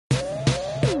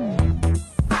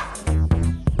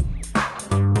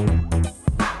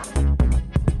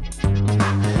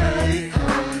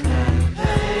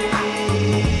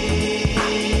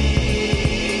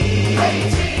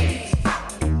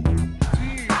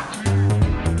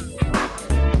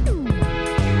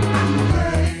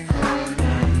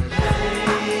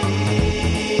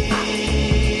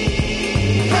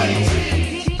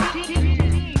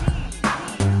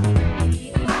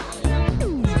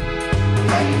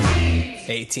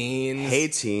Hey teens. Hey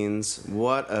teens,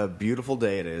 what a beautiful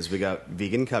day it is. We got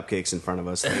vegan cupcakes in front of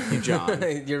us. Thank you,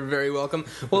 John. You're very welcome.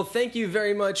 Well, thank you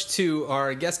very much to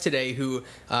our guest today who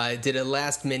did a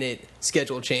last-minute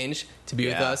schedule change to be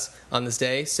with us on this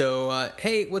day. So,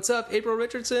 hey, what's up, April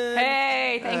Richardson?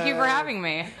 Hey, thank you for having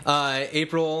me.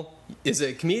 April is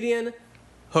a comedian,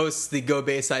 hosts the Go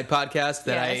Bayside podcast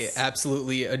that Yes. I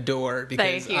absolutely adore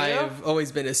because Thank you. I've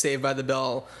always been a Saved by the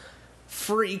Bell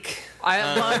freak.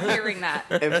 I love hearing that.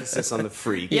 Emphasis on the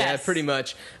freak. Yeah, Yes. pretty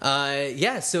much.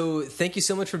 So thank you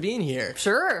so much for being here.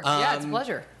 Sure. Yeah, it's a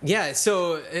pleasure. Yeah,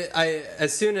 so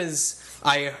as soon as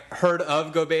I heard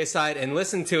of Go Bayside and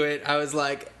listened to it, I was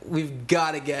like, we've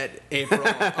got to get April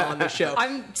on the show.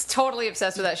 I'm totally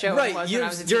obsessed with that show. Right, It was when I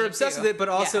was a you're teen, obsessed too. with it, but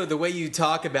also Yeah. the way you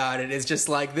talk about it is just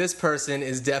like, this person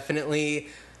is definitely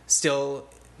still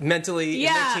mentally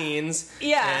in their teens.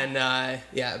 Yeah. And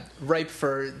ripe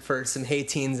for some hey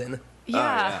teens in.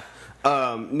 Yeah.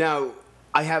 Now,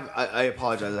 I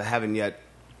apologize. I haven't yet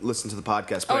listened to the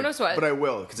podcast. But no sweat. But I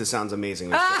will, because it sounds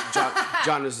amazing.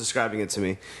 John was describing it to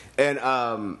me. And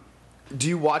do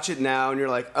you watch it now and you're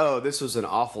like, oh, this was an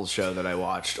awful show that I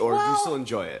watched? Or do you Well, still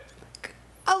enjoy it?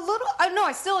 A little. No,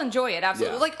 I still enjoy it.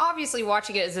 Absolutely. Yeah. Like, obviously,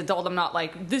 watching it as an adult, I'm not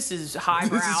like, this is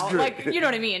highbrow. great. Like, you know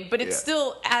what I mean? But it's Yeah.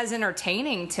 still as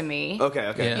entertaining to me.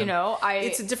 Okay. Yeah. You know,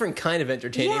 It's a different kind of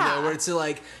entertaining, Yeah. though, where it's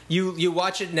like, you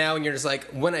watch it now and you're just like,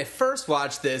 when I first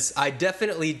watched this, I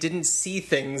definitely didn't see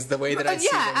things the way that I see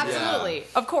them. Yeah, absolutely.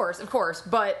 Of course.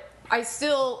 But I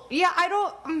still, I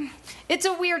don't, it's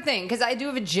a weird thing because I do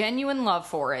have a genuine love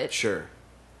for it. Sure.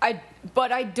 I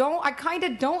kind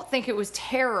of don't think it was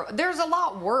terrible. There's a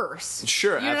lot worse.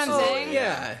 Sure, You know what I'm absolutely. saying?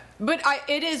 Yeah. But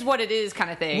it is what it is kind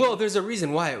of thing. Well, there's a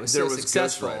reason why it was There so was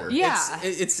successful. Ghost Rider. Yeah.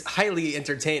 It's highly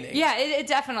entertaining. yeah, it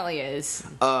definitely is.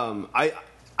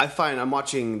 I find I'm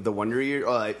watching the Wonder Years.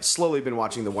 I've slowly been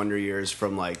watching the Wonder Years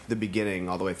from like the beginning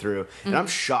all the way through, and I'm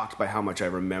shocked by how much I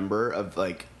remember of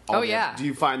like. Oh, yeah. Do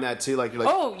you find that too? Like you're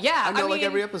like. Oh, yeah. I know I like mean-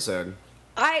 every episode.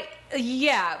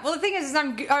 Well, the thing is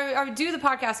I do the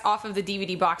podcast off of the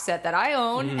DVD box set that I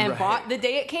own and bought the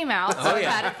day it came out, so I've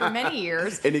had it for many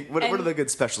years. And what are the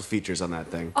good special features on that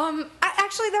thing?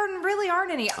 Actually, there really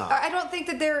aren't any. I don't think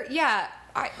that there. Yeah,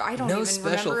 I don't No even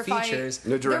special remember features. No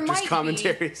There director's might be.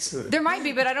 commentaries. There might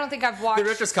be, but I don't think I've watched. The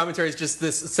director's commentary is just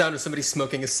this sound of somebody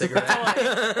smoking a cigarette.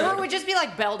 Or it would just be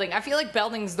like Belding. I feel like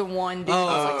Belding's the one dude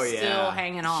Oh, who's like yeah. still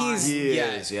hanging on. He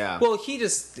is, yeah. Well, he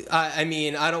just, I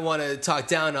mean, I don't want to talk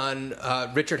down on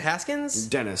Richard Haskins.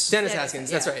 Dennis. Dennis,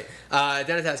 Haskins, yeah. that's right.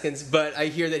 Dennis Haskins, but I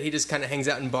hear that he just kind of hangs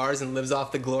out in bars and lives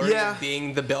off the glory Yeah. of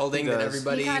being the Belding He that does.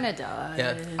 everybody... He kind of does.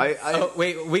 Yeah. Oh,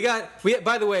 Wait, we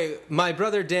by the way, my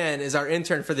brother Dan is our intern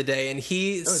for the day, and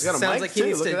he he's got a sounds mic, like he too.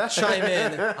 needs Look to at that. chime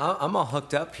in. I'm all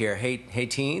hooked up here. Hey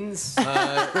teens.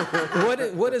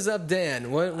 What is up,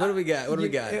 Dan? What do we got? What do we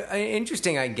got?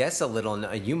 Interesting, I guess. A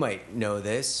little. You might know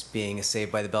this, being a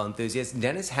Saved by the Bell enthusiast.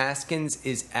 Dennis Haskins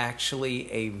is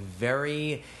actually a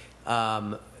very,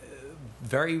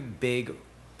 very big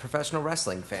professional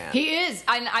wrestling fan. He is,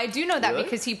 and I do know that Really?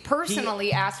 because he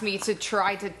personally asked me to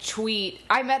try to tweet.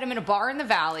 I met him in a bar in the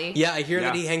Valley. Yeah, I hear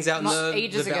that Yeah. he hangs out in the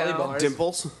Ages Valley ago. bars.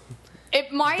 Dimples.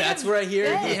 It might. That's have, where I hear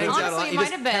yeah, he hangs out a lot. honestly, He it might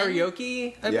does have been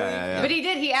karaoke, I believe. Yeah. But he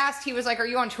did. He asked. He was like, "Are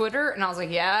you on Twitter?" And I was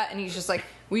like, "Yeah." And he's just like,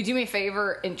 "Will you do me a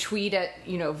favor and tweet at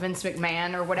Vince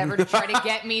McMahon or whatever to try to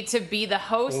get me to be the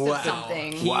host Wow. of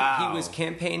something." He Wow. was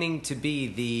campaigning to be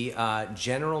the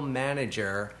general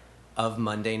manager of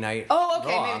Monday Night Oh,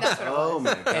 okay, Raw. maybe that's what it was. Oh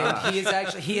my god.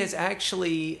 And he has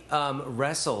actually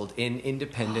wrestled in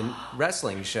independent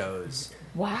wrestling shows.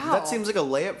 Wow, That seems like a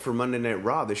layup for Monday Night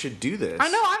Raw. They should do this. I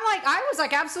know. I was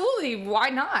like, absolutely. Why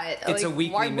not? It's Like, a why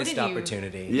weekly missed wouldn't you?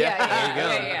 opportunity.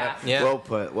 Yeah. Yeah. Well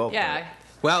put. Well put. Yeah.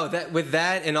 Wow, with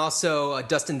that, and also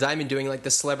Dustin Diamond doing like the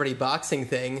celebrity boxing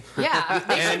thing. Yeah,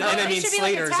 they should, And I they mean, should be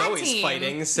like a Slater's tag always team.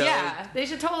 fighting, so- yeah, they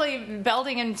should totally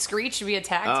Belding and Screech should be a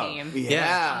tag Oh, team.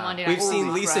 yeah. On Monday We've Night seen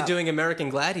Raw. Lisa crap. doing American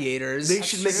Gladiators. They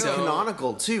should make it So-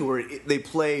 canonical too, where they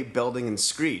play Belding and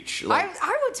Screech. Like,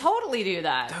 I would totally do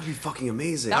that. that would be fucking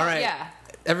amazing. All right, Yeah.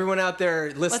 everyone out there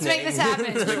Let's listening. make this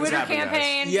happen. Twitter happen, guys.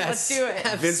 campaign. Yes. Let's do it.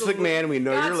 Vince McMahon, we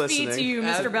know you're Godspeed listening. to you,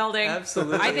 Mr. Belding.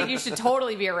 absolutely. I think you should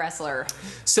totally be a wrestler.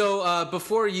 So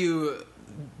before you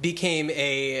became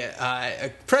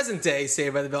a present-day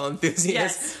Saved by the Bell enthusiast,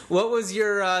 Yes. what was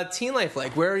your teen life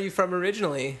like? Where are you from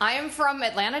originally? I am from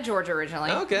Atlanta, Georgia,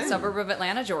 originally. Okay. Suburb of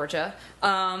Atlanta, Georgia.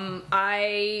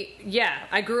 I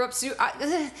grew up.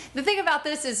 The thing about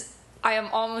this is, I am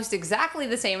almost exactly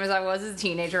the same as I was as a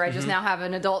teenager. I just now have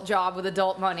an adult job with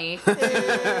adult money.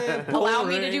 Allow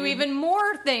me to do even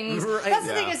more things. Right. That's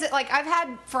the thing is that, like, I've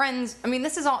had friends. I mean,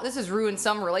 this has ruined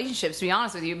some relationships, to be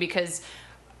honest with you, because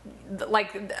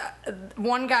like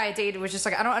one guy I dated was just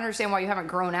like, I don't understand why you haven't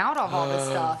grown out of all this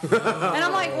stuff. And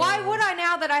I'm like, why would I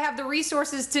now that I have the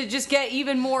resources to just get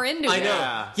even more into it? I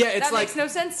know. Yeah, it's that like, makes no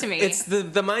sense to me. It's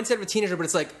the mindset of a teenager, but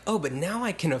it's like, oh, but now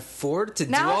I can afford to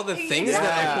do all the things that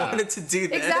I wanted to do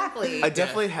then. Exactly. I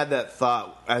definitely had that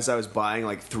thought as I was buying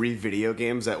like 3 video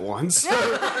games at once.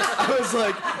 I was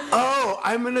like, oh,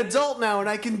 I'm an adult now and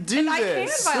I can do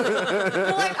this. I can buy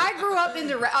well, like I grew up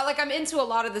into like I'm into a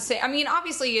lot of the same. I mean,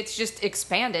 obviously it's just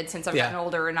expanded since I've gotten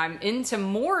older and I'm into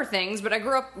more things. But I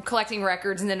grew up collecting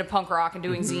records and into punk rock and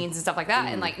doing zines and stuff like that.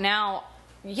 And like now,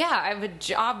 I have a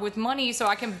job with money, so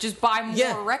I can just buy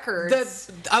more records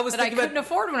that I couldn't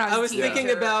afford when I was a teenager. I was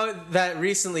thinking about that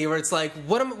recently, where it's like,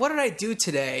 what did I do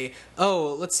today?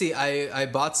 Oh, let's see. I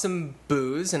bought some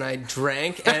booze and I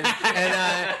drank and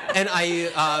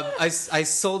I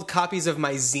sold copies of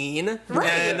my zine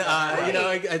and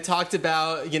I talked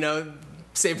about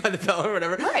Saved by the Bell or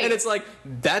whatever. Right. And it's like,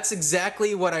 that's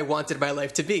exactly what I wanted my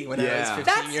life to be when I was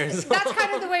 15 years old. That's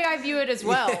kind of the way I view it as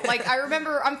well. Like, I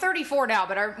remember, I'm 34 now,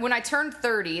 but when I turned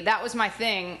 30, that was my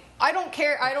thing. I don't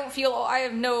care. I don't feel,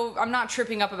 I'm not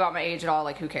tripping up about my age at all.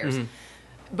 Like, who cares?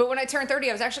 But when I turned 30,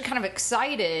 I was actually kind of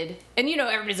excited. And,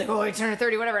 everybody's like, oh, I turned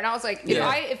 30, whatever. And I was like,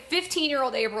 if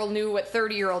 15-year-old April knew what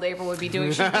 30-year-old April would be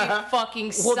doing, she'd be fucking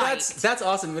psyched. Well, that's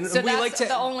awesome. And so that's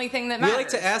the only thing that matters. We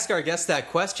like to ask our guests that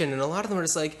question, and a lot of them are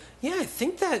just like, yeah, I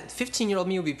think that 15-year-old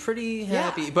me would be pretty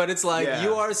happy. But it's like,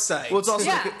 you are psyched. Well,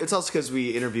 it's also because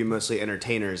we interview mostly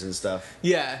entertainers and stuff.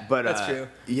 Yeah, but that's true.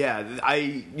 Yeah,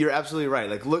 you're absolutely right.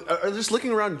 Like, just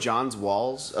looking around John's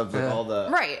walls of all the...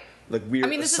 Right. Like weird. I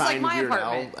mean, this is like my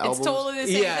apartment. It's totally the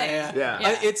same thing.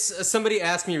 Yeah. It's somebody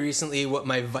asked me recently what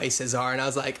my vices are, and I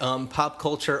was like, pop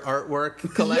culture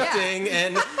artwork collecting,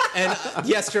 and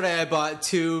yesterday I bought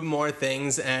 2 more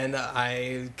things, and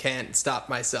I can't stop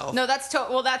myself. No,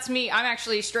 that's me. I'm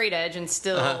actually straight edge and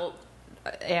still.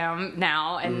 Am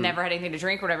now and never had anything to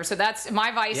drink or whatever. So that's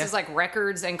my vice is like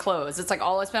records and clothes. It's like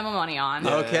all I spend my money on.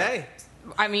 Okay.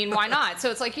 I mean, why not?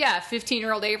 So it's like,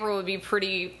 15-year-old April would be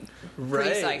pretty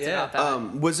psyched about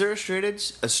that. Was there a straight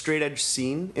edge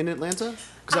scene in Atlanta?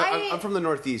 Because I'm from the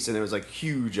Northeast, and it was like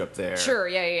huge up there. Sure,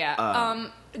 yeah.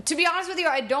 To be honest with you,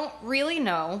 I don't really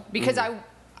know because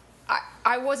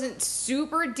I wasn't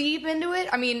super deep into it.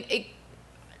 I mean,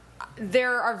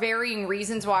 there are varying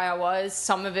reasons why I was.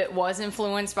 Some of it was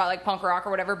influenced by like punk rock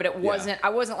or whatever, but it wasn't. I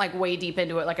wasn't like way deep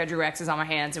into it. Like I drew X's on my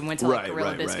hands and went to like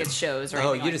Gorilla Biscuits shows or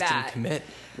anything like that. Oh, you just didn't commit.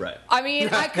 Right. I mean,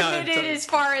 I committed as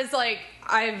far as like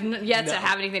I've yet to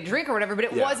have anything to drink or whatever, but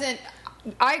it wasn't.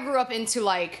 I grew up into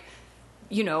like,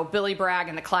 Billy Bragg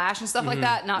and the Clash and stuff like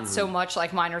that. Not so much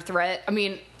like Minor Threat. I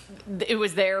mean, it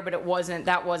was there, but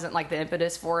that wasn't like the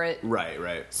impetus for it.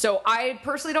 Right. So I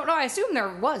personally don't know. I assume there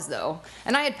was though.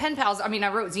 And I had pen pals. I mean,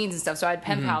 I wrote zines and stuff, so I had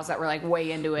pen pals that were like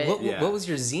way into it. What was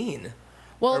your zine?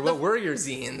 Well, or what were your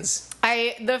zines?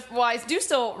 I do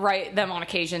still write them on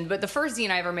occasion, but the first zine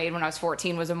I ever made when I was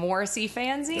 14 was a Morrissey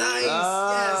fanzine. Nice.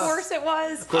 Of course it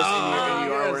was. Of course, and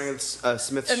you are wearing a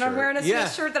Smith shirt. And I'm wearing a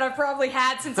Smith shirt that I've probably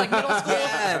had since like middle school.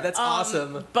 Yeah, that's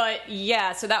awesome. But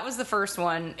so that was the first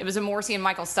one. It was a Morrissey and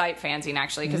Michael Stipe fanzine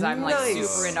actually, because I'm like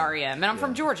super into REM, and I'm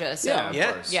from Georgia, so of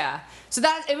course. Yeah. So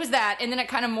it was that, and then it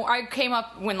kind of I came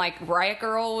up when like Riot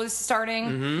Girl was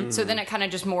starting, so then it kind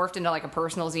of just morphed into like a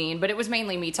personal zine, but it was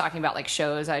mainly me talking about like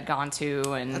shows I'd gone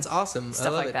to and that's awesome.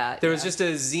 Stuff like that. There was just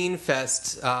a zine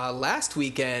fest last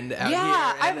weekend out here.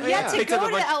 I've yet to go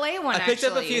to the LA one. I picked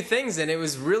up a few things, and it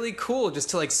was really cool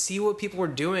just to like see what people were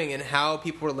doing and how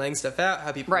people were laying stuff out,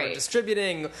 how people were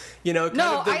distributing.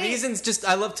 Reasons. Just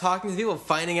I love talking to people,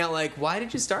 finding out like why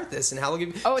did you start this and how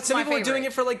long. Some people were doing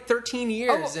it for like 13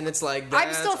 years, and it's like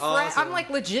I'm still friends. I'm like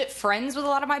legit friends with a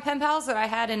lot of my pen pals that I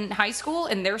had in high school,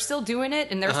 and they're still doing it,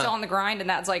 and they're still on the grind, and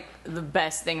that's like the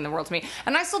best thing in the world to me.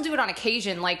 And I still do it on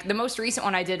occasion. Like the most recent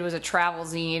one I did was a travel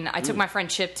zine. I took my friend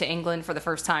Chip to England for the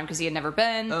first time because he had never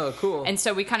been. Oh, cool! And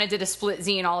so we kind of did a split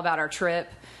zine all about our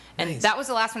trip. And that was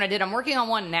the last one I did. I'm working on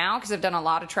one now because I've done a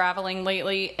lot of traveling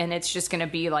lately, and it's just going to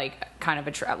be like kind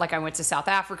of like I went to South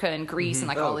Africa and Greece and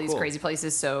like all these crazy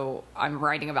places. So I'm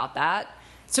writing about that.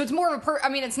 So it's more of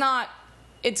it's not.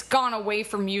 It's gone away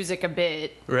from music a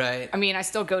bit. Right. I mean, I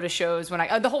still go to shows when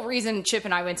the whole reason Chip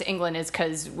and I went to England is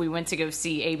because we went to go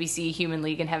see ABC Human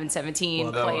League and Heaven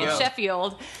 17 play in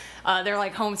Sheffield. Their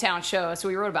like hometown show. So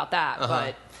we wrote about that.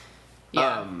 But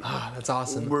Yeah. That's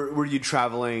awesome. Were you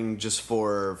traveling just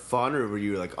for fun, or were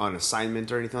you like on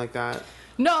assignment or anything like that?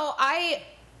 No,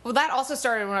 well, that also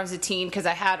started when I was a teen because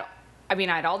I had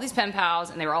all these pen pals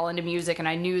and they were all into music, and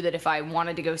I knew that if I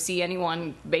wanted to go see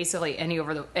anyone, basically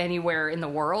anywhere in the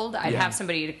world, I'd have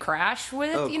somebody to crash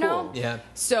with, know? Yeah.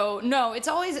 So, no, it's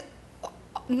always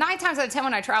 9 times out of 10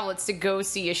 when I travel, it's to go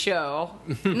see a show.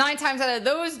 9 times out of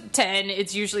those 10,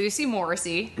 it's usually to see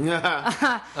Morrissey.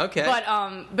 Okay.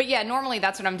 But yeah, normally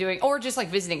that's what I'm doing, or just like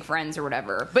visiting friends or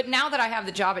whatever. But now that I have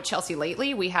the job at Chelsea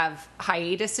lately, we have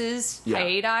hiati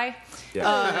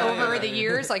over the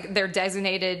years, like their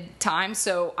designated time.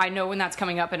 So I know when that's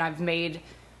coming up, and I've made.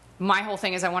 My whole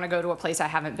thing is I want to go to a place I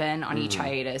haven't been on each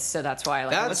hiatus, so that's why I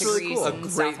like that's go to really Greece cool. and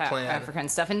Great South plan. Africa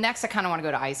and stuff. And next I kind of want to go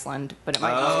to Iceland, but it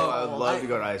might be too I would cold. love to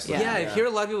go to Iceland. Yeah, I hear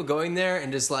a lot of people going there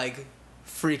and just like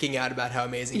freaking out about how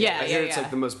amazing it is. I hear it's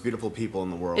like the most beautiful people in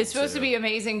the world. It's supposed to be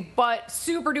amazing, but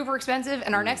super duper expensive.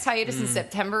 And our next hiatus in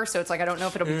September, so it's like I don't know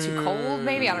if it'll be too cold.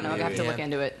 Maybe I don't know. I have to look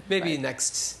into it. Maybe but.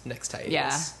 next hiatus.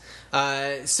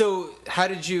 Yeah. So how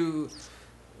did you?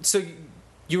 So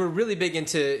you were really big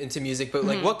into music, but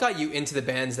like, what got you into the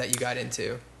bands that you got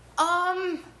into?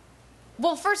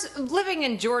 Well, first living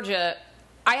in Georgia.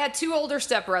 I had 2 older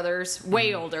stepbrothers,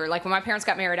 way older. Like when my parents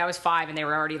got married, I was 5, and they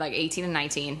were already like 18 and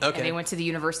 19. Okay. And they went to the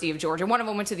University of Georgia. One of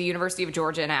them went to the University of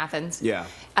Georgia in Athens. Yeah.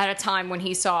 At a time when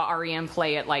he saw REM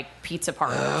play at like pizza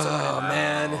parlors or whatever. Oh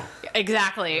man.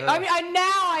 Exactly. I mean,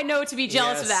 now I know to be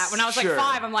jealous of that. When I was like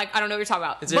 5, I'm like, I don't know what you're talking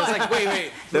about. It's like,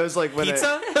 wait. That was like when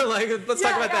pizza? Like, let's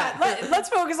talk about that. Let's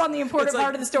focus on the important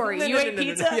part of the story. You ate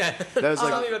pizza? Yeah. That was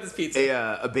Tell me about this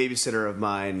pizza. A babysitter of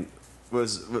mine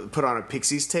was put on a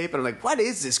Pixies tape, and I'm like, what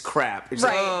is this crap? She's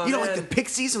Right. like, you don't like the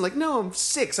Pixies? I'm like, no, I'm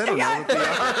 6. I don't know what they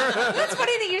are. That's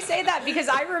funny that you say that, because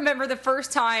I remember the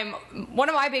first time one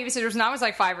of my babysitters, when I was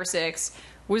like 5 or 6,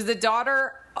 was the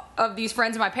daughter of these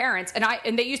friends of my parents,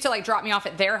 and they used to like drop me off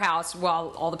at their house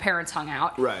while all the parents hung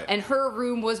out. Right. And her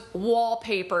room was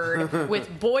wallpapered with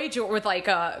with like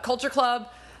Culture Club,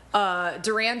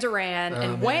 Duran Duran,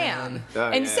 and Wham.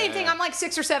 And same thing, I'm like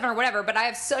 6 or 7 or whatever, but I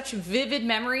have such vivid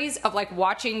memories of like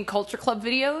watching Culture Club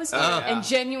videos and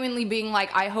genuinely being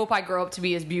like, I hope I grow up to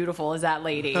be as beautiful as that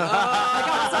lady. Like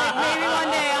I was like, maybe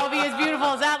one day I'll be as beautiful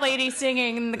as that lady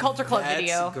singing in the Culture Club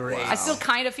video. Great. I still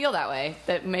kind of feel that way,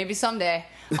 that maybe someday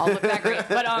I'll look that great.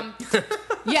 But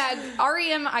yeah,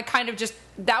 REM, I kind of just,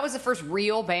 that was the first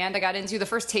real band I got into. The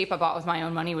first tape I bought with my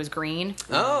own money was Green.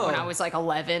 When I was like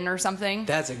 11 or something.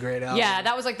 That's a great album. Yeah,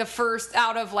 that was like the first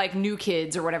out of like New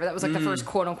Kids or whatever. That was like the first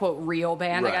quote unquote real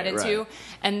band I got into. Right.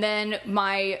 And then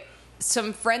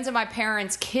some friends of my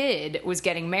parents' kid was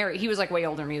getting married. He was like way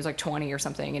older than me. He was like 20 or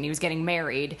something, and he was getting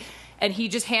married. And he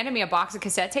just handed me a box of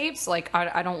cassette tapes. Like,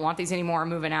 I don't want these anymore. I'm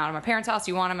moving out of my parents' house.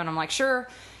 You want them? And I'm like, sure.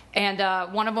 And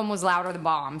one of them was Louder Than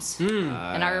Bombs.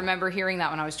 And I remember hearing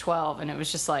that when I was 12, and it was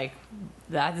just like,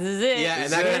 that is it. Yeah,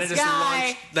 and that kind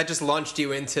of just launched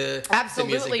you into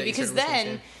Absolutely, the music that because you started listening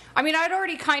then to. I mean, I'd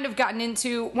already kind of gotten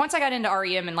into, once I got into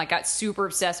REM and like got super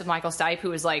obsessed with Michael Stipe,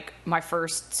 who was like my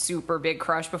first super big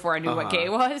crush before I knew what gay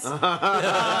was. I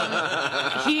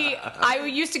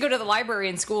used to go to the library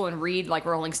in school and read like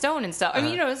Rolling Stone and stuff. I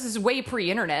mean, this is way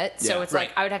pre-internet, so it's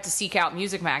like I would have to seek out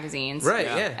music magazines. Right,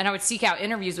 yeah. And I would seek out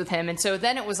interviews with him. And so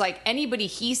then it was like anybody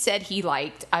he said he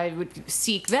liked, I would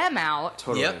seek them out.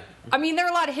 Totally. Yep. I mean, there are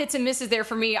a lot of hits and misses there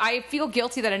for me. I feel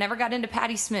guilty that I never got into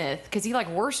Patti Smith because he like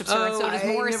worships her, and so does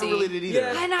Morrissey. I never really did either.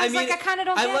 Yeah. And I was like, I kind of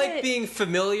don't get it. I like being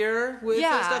familiar with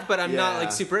that stuff, but I'm not Yeah.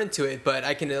 like super into it. But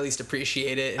I can at least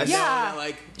appreciate it. And Yeah. know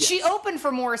that, She opened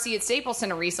for Morrissey at Staples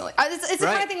Center recently. It's the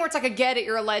kind of thing where it's like, I get it,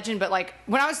 you're a legend, but like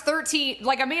when I was 13,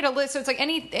 like I made a list, so it's like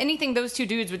anything those two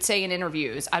dudes would say in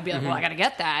interviews, I'd be like, well, I gotta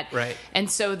get that. Right. And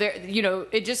so there,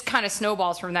 it just kind of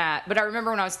snowballs from that. But I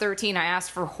remember when I was 13, I asked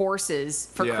for horses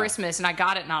for Christmas, and I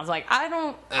got it, and I was like,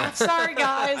 I'm sorry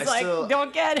guys,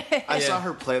 don't get it. I saw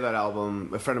her play that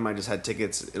album. A friend of mine just had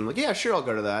tickets, and I'm like, yeah, sure, I'll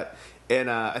go to that. And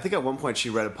I think at one point she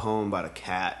read a poem about a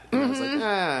cat, and I was like,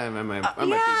 I might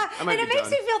and it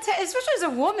makes me feel, especially as a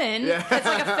woman that's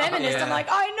like a feminist, I'm like,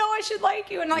 I know I should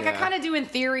like you, and like I kind of do in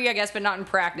theory, I guess, but not in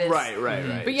practice.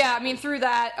 Right. But yeah, I mean, through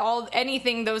that,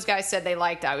 anything those guys said they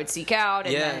liked, I would seek out.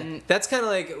 And then, that's kind of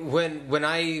like when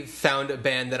I found a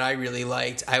band that I really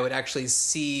liked, I would actually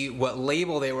see what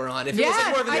label they were on. If it was like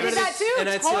more of an I did that too. and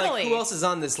I'd see like who else is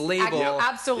on this label.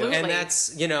 Absolutely. And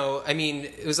that's I mean,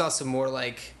 it was also more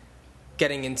like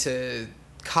getting into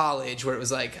college where it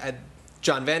was like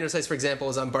John Vanderslice, for example,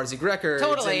 was on Barzig Records.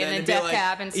 Totally, and then Death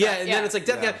Cab and stuff. Yeah, and then it's like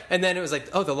Death Cab, and then it was like,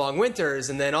 The Long Winters,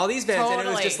 and then all these bands, and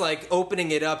it was just like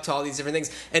opening it up to all these different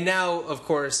things. And now, of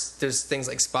course, there's things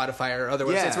like Spotify or other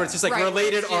websites where it's just like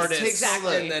related artists.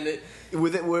 Exactly. And then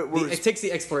with it, it takes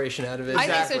the exploration out of it.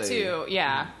 Exactly. I think so too.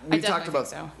 Yeah, we talked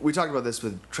about this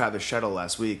with Travis Shettle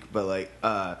last week, but like,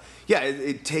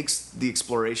 it takes the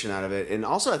exploration out of it, and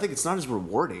also I think it's not as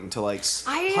rewarding to like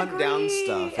hunt down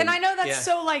stuff. And I know that's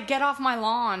so like get off my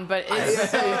lawn, but it's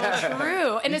so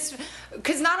true. And it's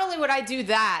because not only would I do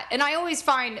that, and I always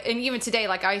find, and even today,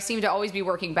 like I seem to always be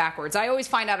working backwards. I always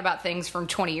find out about things from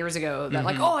 20 years ago that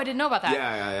like, oh, I didn't know about that.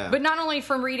 Yeah. But not only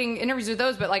from reading interviews with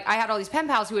those, but like I had all these pen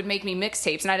pals who would make me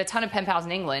mixtapes, and I had a ton of pen pals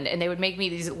in England, and they would make me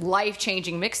these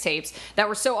life-changing mixtapes that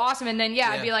were so awesome. And then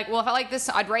I'd be like, well, if I like this,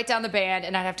 I'd write down the band,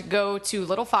 and I'd have to go to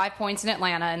Little 5 Points in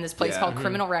Atlanta in this place called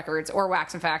Criminal Records or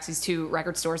Wax and Facts, these two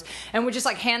record stores, and would just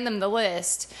like hand them the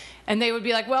list. And they would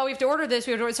be like, well, we have to order this.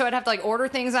 So I'd have to like order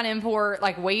things on import,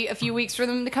 like wait a few weeks for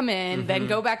them to come in, then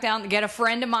go back down, get a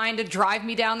friend of mine to drive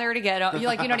me down there to get them.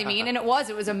 Like, you know what I mean? And it was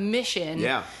a mission.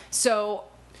 Yeah. So.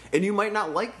 And you might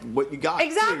not like what you got.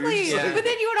 Exactly. Like, but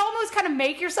then you would almost kind of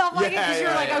make yourself like it because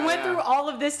you're like, I went through all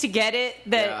of this to get it.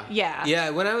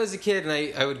 Yeah, when I was a kid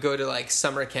and I would go to like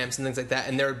summer camps and things like that,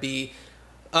 and there would be,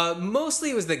 mostly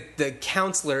it was the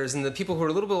counselors and the people who were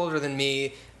a little bit older than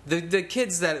me. The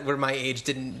kids that were my age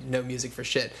didn't know music for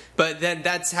shit. But then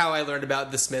that's how I learned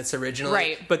about the Smiths originally.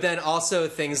 Right. But then also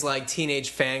things like Teenage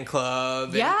Fan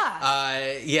Club.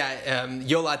 And,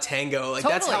 Yo La Tango. Like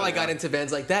that's how I got into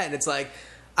bands like that. And it's like,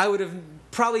 I would have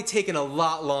probably taken a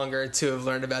lot longer to have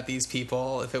learned about these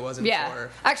people if it wasn't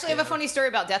for... Actually, I have a funny story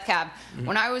about Death Cab.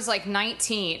 When I was like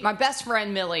 19, my best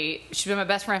friend Millie, she's been my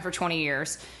best friend for 20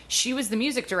 years. She was the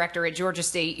music director at Georgia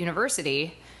State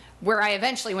University, where I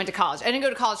eventually went to college. I didn't go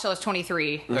to college till I was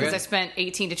 23 because I spent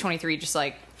 18 to 23 just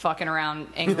like fucking around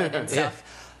England and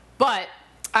stuff. But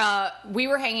we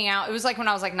were hanging out. It was like when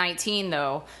I was like 19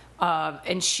 though,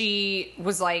 and she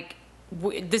was like,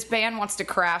 this band wants to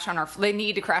crash on they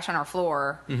need to crash on our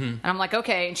floor. And I'm like,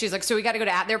 okay. And she's like, so we got to go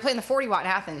to, they were playing the 40 Watt in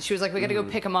Athens. She was like, we got to go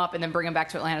pick them up and then bring them back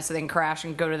to Atlanta so they can crash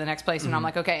and go to the next place. And I'm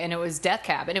like, okay. And it was Death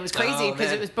Cab. And it was crazy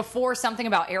because it was before Something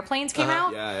About Airplanes came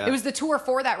out. It was the tour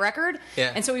for that record.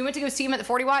 And so we went to go see them at the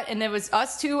 40 Watt, and there was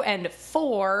us two and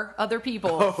 4 other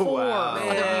people. Other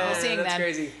people seeing them.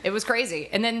 Crazy. It was crazy.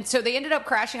 And then, so they ended up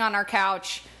crashing on our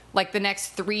couch like the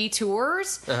next 3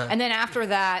 tours. And then after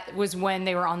that was when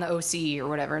they were on the OC or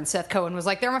whatever, and Seth Cohen was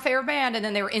like, they're my favorite band, and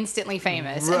then they were instantly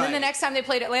famous. And then the next time they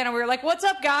played Atlanta, we were like, what's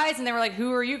up guys? And they were like,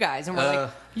 who are you guys? And we're like,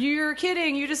 you're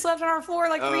kidding, you just slept on our floor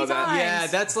like 3 times. Yeah,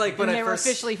 that's like when they were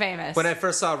officially famous. When I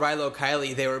first saw Rilo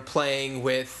Kiley, they were playing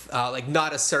with like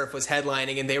Not a Surf was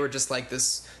headlining, and they were just like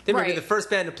this. They were the first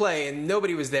band to play, and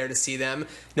nobody was there to see them.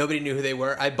 Nobody knew who they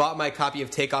were. I bought my copy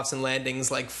of Takeoffs and Landings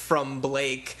like from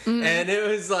Blake, and it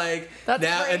was like that's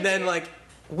crazy. And then like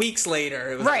weeks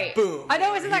later, it was like boom. I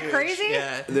know, isn't that crazy?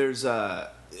 Yeah. There's do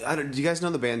you guys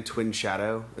know the band Twin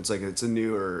Shadow? It's a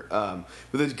newer, but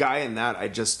the guy in that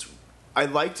I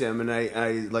liked him, and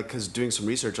I like, because doing some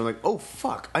research, I'm like, oh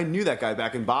fuck, I knew that guy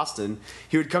back in Boston.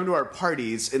 He would come to our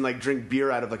parties and like drink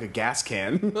beer out of like a gas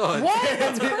can. What?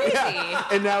 That's crazy.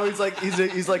 And now he's like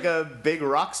he's like a big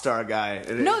rock star guy.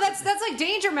 No, that's like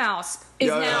Danger Mouse.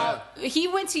 He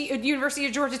went to University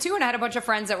of Georgia too, and I had a bunch of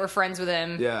friends that were friends with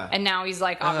him. Yeah. And now he's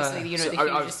like obviously the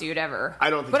hugest dude ever. I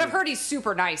don't think. But I've heard he's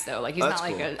super nice though. Like he's not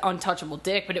like an untouchable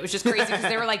dick. But it was just crazy because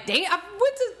they were like, I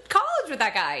went to college with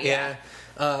that guy. Yeah.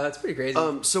 That's pretty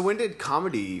crazy. So when did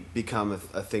comedy become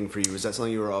a thing for you? Was that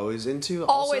something you were always into?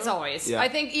 Always. Yeah. I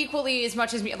think equally as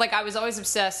much as me. Like I was always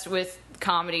obsessed with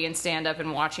comedy and stand up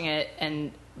and watching it,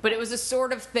 but it was a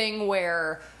sort of thing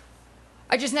where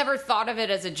I just never thought of it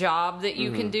as a job that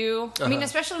you can do. I mean,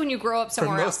 especially when you grow up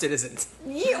somewhere. For most, it isn't.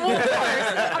 Yeah, well, of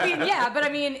course. I mean, yeah, but I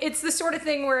mean, it's the sort of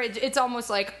thing where it's almost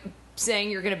like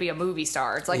saying you're going to be a movie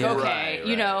star. It's like, okay,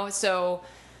 you know, so.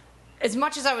 As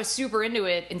much as I was super into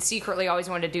it and secretly always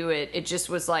wanted to do it, it just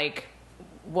was like,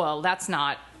 well, that's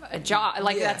not a job.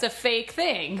 Like, that's a fake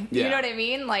thing. You know what I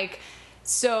mean? Like,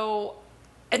 so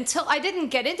until I didn't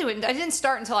get into it, I didn't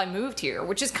start until I moved here,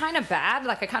 which is kind of bad.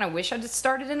 Like, I kind of wish I just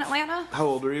started in Atlanta. How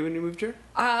old were you when you moved here?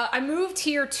 I moved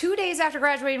here 2 days after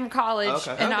graduating from college.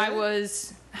 And I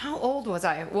was, how old was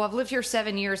I? Well, I've lived here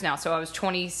 7 years now, so I was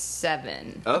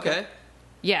 27. Okay.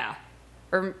 Yeah.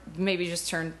 Or maybe just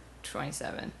turned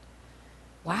 27.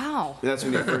 Wow. And that's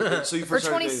when you first. So you first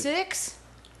or 26?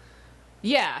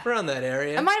 Yeah. Around that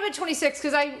area. I might have been 26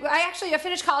 because I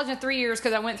finished college in 3 years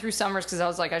because I went through summers because I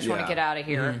was like, I just want to get out of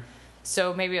here.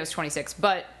 So maybe I was 26.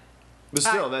 But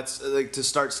still, that's like to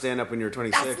start stand up when you're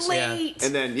 26. That's late. Yeah.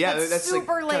 And then, that's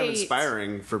super like, late. kind of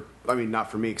inspiring for, I mean, not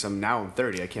for me because I'm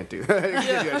 30. I can't do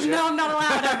that. No, I'm not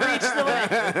allowed to reach the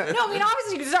limit. No, I mean,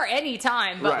 obviously you can start any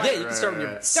time. But you can start when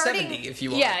you're 70 if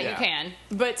you want. Yeah, you can.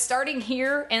 But starting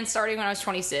here and starting when I was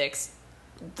 26,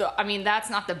 that's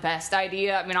not the best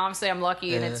idea. I mean, obviously I'm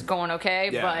lucky and it's going okay,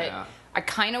 but I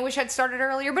kind of wish I'd started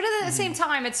earlier. But at the same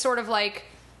time, it's sort of like,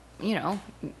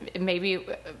 maybe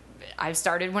I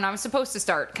started when I was supposed to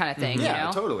start kind of thing.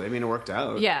 Yeah, totally. I mean, it worked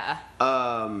out. Yeah.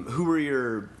 Who were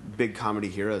your big comedy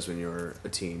heroes when you were a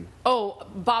teen? Oh,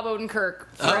 Bob Odenkirk,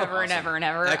 forever and ever and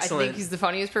ever. Excellent. I think he's the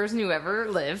funniest person who ever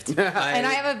lived. And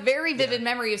I have a very vivid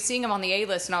memory of seeing him on the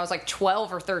A-list when I was like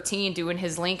 12 or 13 doing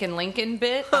his Lincoln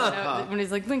bit. When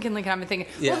he's like, Lincoln, I'm thinking,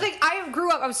 I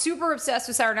grew up, I was super obsessed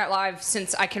with Saturday Night Live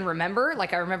since I can remember.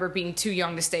 Like, I remember being too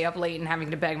young to stay up late and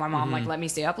having to beg my mom, like, let me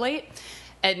stay up late.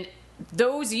 And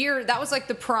those years, that was like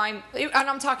the prime, and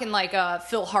I'm talking like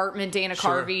Phil Hartman, Dana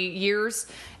Carvey years,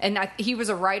 and he was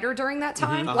a writer during that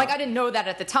time. Like, I didn't know that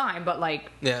at the time, but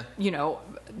like,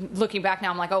 looking back now,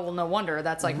 I'm like, oh, well, no wonder.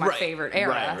 That's like my favorite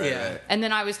era. Right. And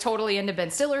then I was totally into Ben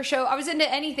Stiller's show. I was into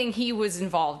anything he was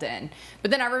involved in.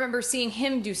 But then I remember seeing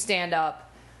him do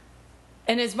stand-up,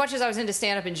 and as much as I was into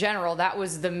stand-up in general, that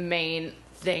was the main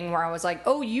thing where I was like,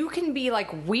 oh, you can be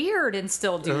like weird and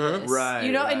still do this, right,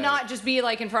 and not just be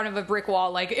like in front of a brick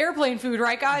wall, like airplane food,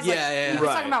 right, guys? He was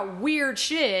talking about weird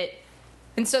shit,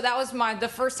 and so that was the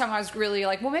first time I was really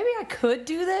like, well, maybe I could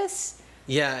do this.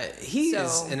 Yeah,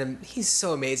 he's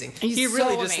so amazing. He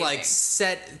really just like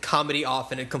set comedy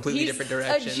off in a completely different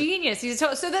direction. He's a genius.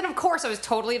 So then, of course, I was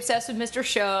totally obsessed with Mr.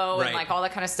 Show and like all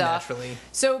that kind of stuff. Naturally.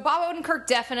 So Bob Odenkirk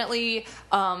definitely,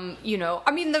 I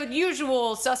mean, the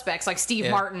usual suspects like Steve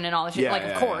Martin and all that shit,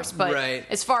 of course. But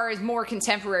as far as more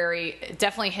contemporary,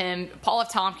 definitely him. Paul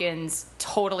F. Tompkins,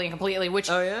 totally and completely. Which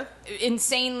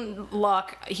insane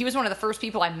luck. He was one of the first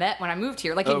people I met when I moved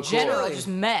here. Like in general, just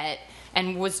met.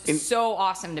 And was so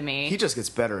awesome to me. He just gets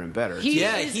better and better.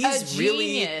 He's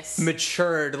really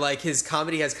matured. Like, his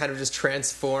comedy has kind of just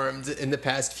transformed in the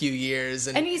past few years.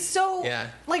 And he's so... Yeah.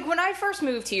 Like, when I first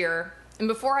moved here, and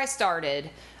before I started,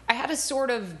 I had a sort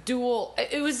of dual...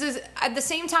 It was at the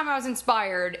same time I was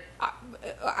inspired...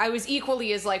 I was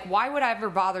equally as like, why would I ever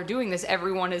bother doing this?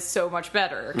 Everyone is so much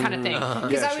better, kind of thing.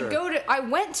 Because I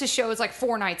went to shows like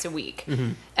 4 nights a week,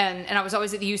 and I was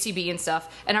always at the UCB and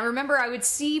stuff. And I remember I would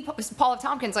see Paul F.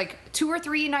 Tompkins like 2 or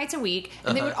 3 nights a week,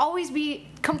 and they would always be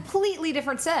completely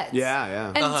different sets.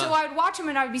 Yeah. And so I would watch him,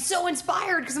 and I would be so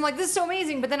inspired because I'm like, this is so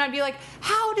amazing. But then I'd be like,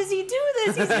 how does he do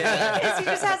this? He's genius. He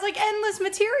just has like endless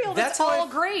material. That's all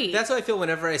great. That's how I feel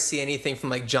whenever I see anything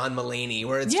from like John Mulaney,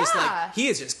 where it's just like he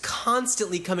is just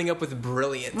constantly coming up with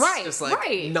brilliance, just like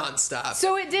nonstop.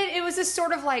 So it was this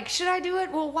sort of like, should I do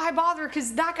it? Well, why bother?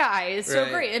 Because that guy is so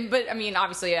great. But I mean,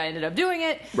 obviously, I ended up doing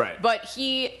it. Right. But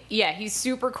he's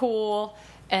super cool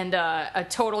and a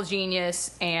total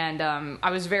genius. And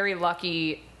I was very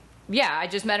lucky. Yeah, I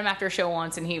just met him after a show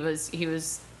once, and he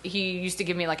used to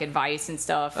give me like advice and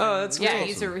stuff. Oh, that's cool. Yeah,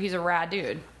 he's a rad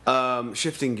dude.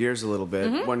 Shifting gears a little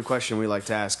bit, one question we like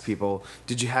to ask people: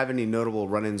 did you have any notable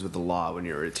run-ins with the law when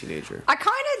you were a teenager? I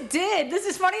kind of did. This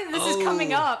is funny that this is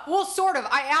coming up. Well, sort of.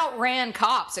 I outran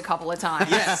cops a couple of times.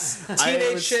 Yes,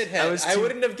 teenage shithead. I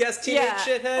wouldn't have guessed teenage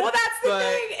shithead. Well, that's the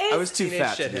thing. I was too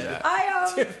fat to do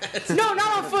that. No,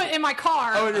 not on foot, in my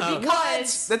car.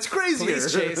 Because that's crazy.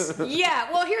 Police chase.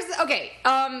 Yeah. Well, here's okay.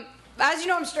 As you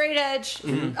know, I'm straight edge.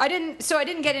 I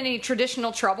didn't get any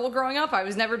traditional trouble growing up. I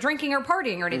was never drinking or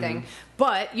partying or anything.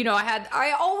 But,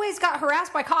 I always got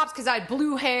harassed by cops because I had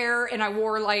blue hair and I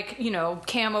wore like,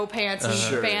 camo pants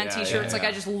and band t-shirts. Like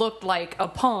I just looked like a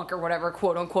punk or whatever,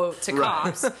 quote unquote, to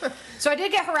cops. So I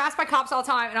did get harassed by cops all the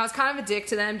time, and I was kind of a dick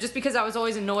to them just because I was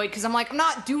always annoyed because I'm like, I'm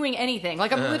not doing anything.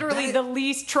 Like I'm literally the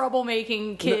least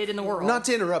troublemaking kid in the world. Not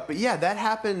to interrupt, but yeah, that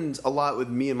happened a lot with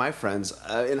me and my friends.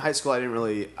 In high school, I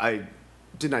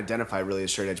didn't identify really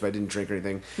as straight edge, but I didn't drink or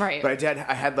anything. Right. But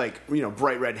I had like,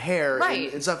 bright red hair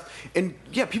and stuff. And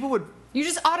yeah, people would... You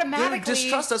just automatically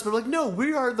distrust us, but like, no,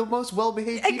 we are the most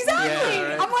well-behaved people. Exactly.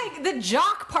 Yeah, I'm like the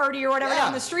jock party or whatever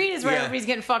down the street is where everybody's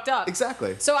getting fucked up.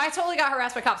 Exactly. So I totally got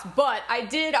harassed by cops, but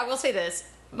I will say this.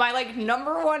 My like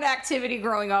number one activity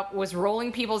growing up was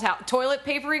rolling people's toilet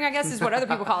papering, I guess is what other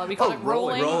people call it. We call it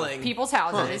rolling people's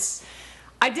houses. Nice.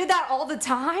 I did that all the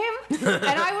time, and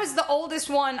I was the oldest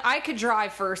one. I could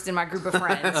drive first in my group of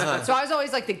friends, so I was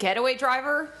always like the getaway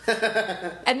driver.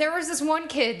 And there was this one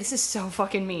kid. This is so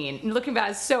fucking mean. Looking back,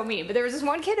 it's so mean. But there was this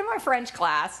one kid in my French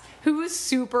class who was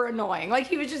super annoying. Like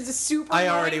he was just a super. I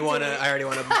already want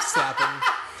to slap him.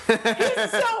 So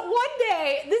one day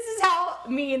day, this is how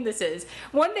mean this is.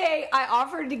 One day, I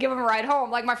offered to give him a ride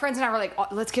home. Like, my friends and I were like,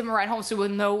 let's give him a ride home so we'll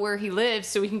know where he lives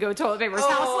so we can go toilet paper his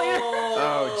house later.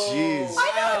 Oh, jeez.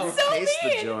 I know, it's so Taste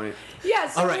mean. the joint. Yeah,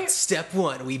 so all right, step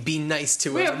one, we be nice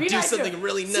to him. Do nice something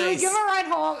really nice. So we give him a ride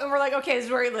home, and we're like, okay, this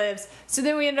is where he lives. So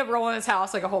then we ended up rolling his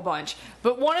house like a whole bunch.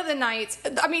 But one of the nights,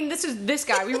 I mean, this is this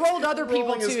guy. We rolled other people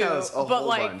Rolling his too. house a But whole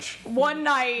like bunch. one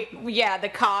night, yeah, the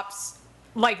cops.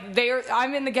 Like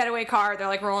I'm in the getaway car. They're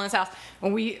like rolling his house,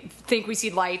 and we think we see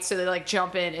lights, so they like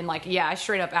jump in and like I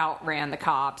straight up outran the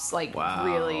cops like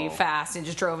really fast and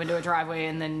just drove into a driveway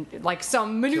and then like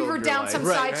some maneuvered down some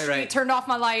side street, turned off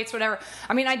my lights, whatever.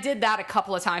 I mean, I did that a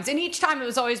couple of times, and each time it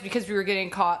was always because we were getting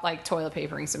caught like toilet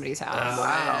papering somebody's house.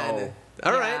 Wow.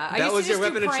 All right, that was your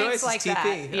weapon of choice. Like TP.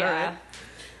 that. Yeah.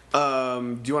 All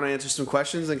right. Do you want to answer some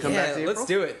questions and come back to April? Let's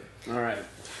do it. All right.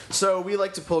 So we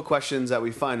like to pull questions that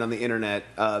we find on the internet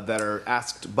that are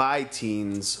asked by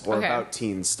teens or about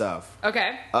teen stuff.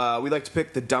 Okay. We like to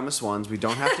pick the dumbest ones. We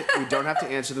don't have to. We don't have to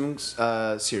answer them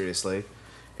seriously,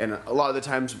 and a lot of the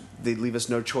times they leave us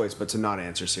no choice but to not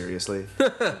answer seriously.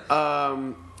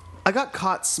 I got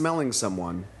caught smelling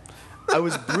someone. I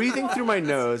was breathing through my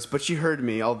nose, but she heard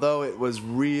me, although it was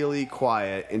really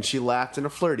quiet, and she laughed in a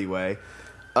flirty way.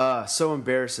 So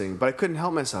embarrassing, but I couldn't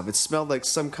help myself. It smelled like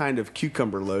some kind of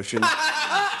cucumber lotion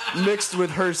mixed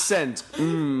with her scent.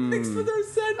 Mixed with her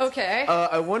scent. Okay.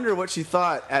 I wonder what she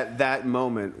thought at that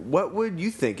moment. What would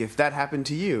you think if that happened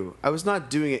to you? I was not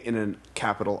doing it in a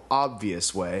capital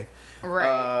obvious way.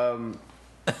 Right.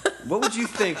 What would you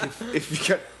think if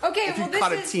you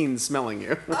caught a teen smelling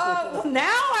you? Well,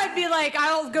 now I'd be like,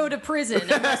 I'll go to prison.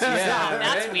 Unless you stop.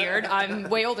 That's weird. I'm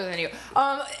way older than you.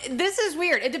 This is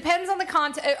weird. It depends on the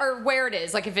content or where it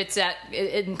is. Like if it's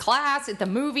in class, at the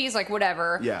movies, like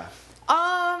whatever. Yeah.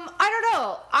 I don't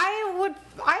know.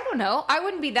 I don't know. I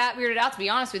wouldn't be that weirded out, to be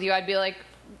honest with you. I'd be like,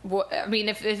 I mean,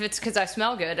 if it's because I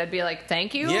smell good, I'd be like,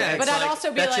 thank you. Yeah, but I'd also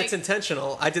be that like, shit's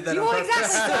intentional. I did that on purpose.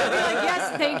 Exactly. So I'd be like,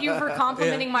 yes, thank you for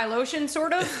complimenting my lotion,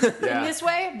 sort of, in this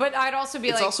way. But I'd also be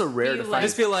like, it's also rare to find.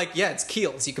 Just be like, yeah, it's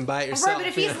Kiehl's. You can buy it yourself. Right, but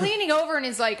if he's leaning over and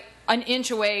is like an inch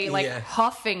away, like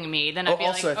huffing me, then I'd be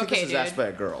also, like, I think okay, this is asked by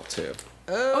a girl too.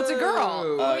 Oh, it's a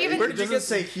girl. It doesn't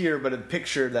say here, but a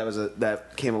picture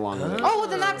that came along with it. Oh, well,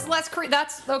 then that's less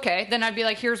that's okay. Then I'd be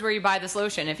like, here's where you buy this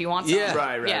lotion if you want some. Yeah.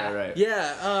 Right.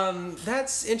 Yeah,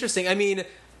 that's interesting. I mean,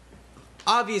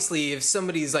 obviously, if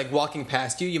somebody's like walking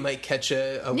past you, you might catch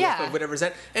a whiff of whatever's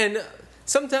that. And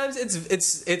sometimes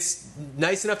it's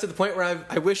nice enough to the point where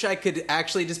I wish I could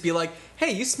actually just be like,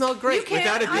 hey, you smell great,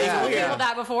 without it being I've told weird. people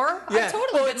that before. Yeah. I've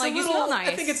totally been like, you smell nice.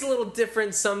 I think it's a little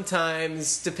different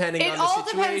sometimes, depending on the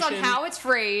situation. It all depends on how it's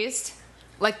phrased,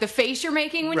 like the face you're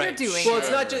making when you're doing it. Well,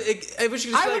 it's not just. I wish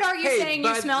you could I would argue hey, saying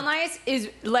you smell nice is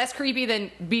less creepy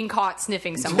than being caught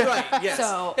sniffing someone. Right, yes.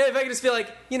 So, if I could just be like,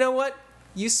 you know what?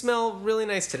 You smell really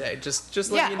nice today. Just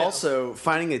let you know. Also,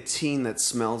 finding a teen that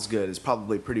smells good is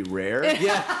probably pretty rare.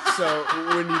 Yeah. So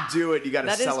when you do it, you got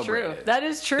to celebrate it. That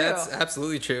is true. That's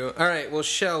absolutely true. All right. Well,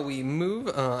 shall we move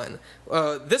on?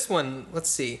 This one, let's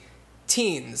see.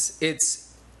 Teens.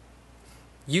 It's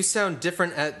you sound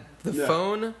different at the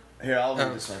phone. Here, I'll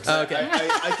read this one. Okay.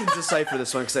 I can decipher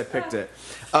this one because I picked it.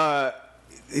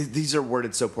 These are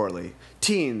worded so poorly.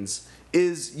 Teens.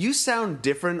 Is you sound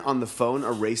different on the phone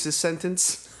a racist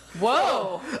sentence?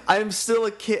 Whoa! I am still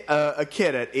a kid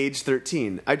at age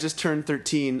 13. I just turned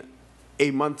 13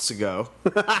 8 months ago.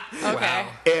 Okay.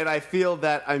 And I feel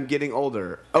that I'm getting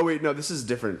older. Oh wait, no, this is a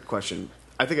different question.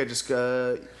 I think I just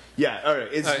yeah, all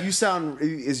right. You sound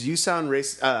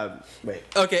racist? Wait.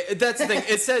 Okay, that's the thing.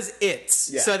 It says it's.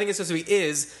 Yeah. So I think it's supposed to be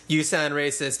is you sound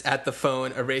racist at the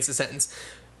phone a racist sentence.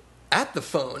 At the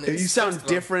phone. You sound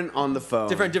different on the phone.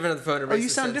 Different on the phone. Oh, you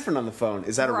sound different on the phone.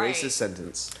 Is that a Right. racist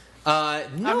sentence? No. I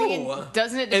mean,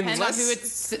 doesn't it depend on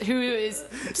who is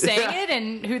saying it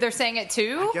and who they're saying it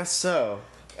to? I guess so.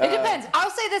 It depends.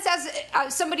 I'll say this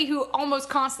as somebody who almost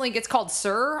constantly gets called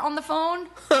sir on the phone.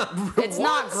 It's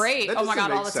not great. That Oh my doesn't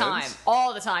god, all make the time. sense.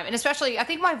 All the time. And especially, I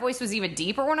think my voice was even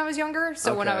deeper when I was younger.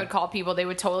 So when I would call people, they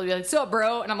would totally be like, "Sup,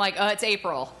 bro?" And I'm like, "It's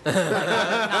April." Like,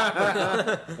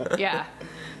 not bro. Yeah.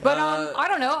 But I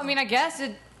don't know. I mean, I guess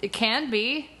it can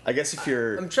be. I guess if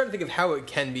you're I'm trying to think of how it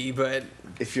can be, but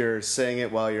if you're saying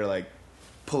it while you're like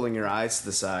pulling your eyes to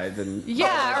the side, then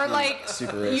Yeah, or like,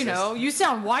 super racist. you know, you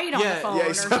sound white on the phone yeah,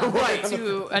 you or sound something white.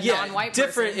 to a non-white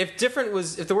different.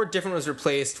 person. If the word different was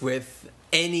replaced with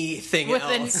anything With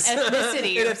else, an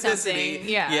ethnicity or Ethnicity. something.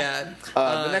 Yeah.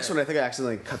 The next one, I think I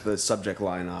accidentally cut the subject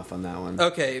line off on that one.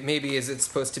 Okay, maybe is it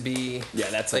supposed to be? Yeah,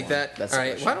 that's like the one. that. That's all the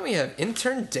right. question. Why don't we have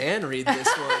intern Dan read this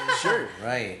one? Sure.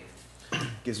 Right.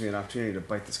 gives me an opportunity to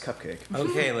bite this cupcake.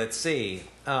 Okay, let's see.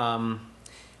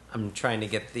 I'm trying to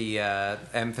get the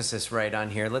emphasis right on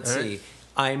here. Let's see.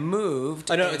 I moved.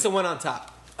 Oh, no, it's the one on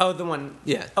top. Oh, the one.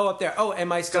 Yeah. Oh, up there. Oh,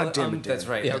 am I still? God damn it, Dan. That's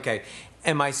right. Yeah. Okay.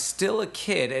 Am I still a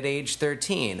kid at age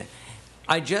 13?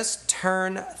 I just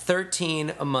turned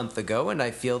 13 a month ago, and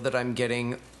I feel that I'm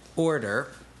getting older.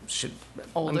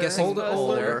 I'm guessing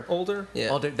older. Yeah.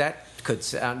 Older. That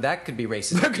could be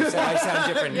racist. I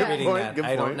sound different reading that.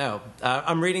 I don't know.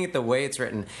 I'm reading it the way it's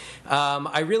written.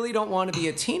 I really don't want to be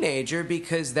a teenager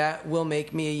because that will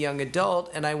make me a young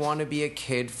adult, and I want to be a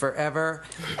kid forever.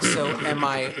 So, am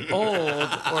I old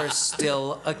or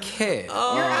still a kid? You're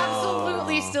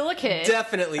absolutely still a kid.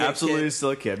 Definitely Absolutely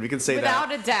still a kid. We can say Without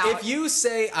that. a doubt. If you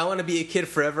say, I want to be a kid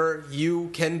forever, you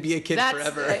can be a kid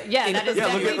forever. That is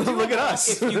definitely look at doable.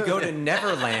 us. If you go to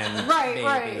Neverland, maybe.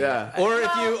 Right. Yeah. Or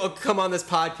if you come on this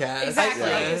podcast. Exactly.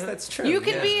 I guess that's true. You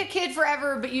can be a kid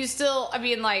forever, but you still,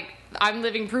 I'm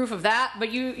living proof of that,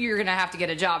 but you're going to have to get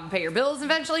a job and pay your bills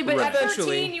eventually. But at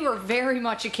 13, you were very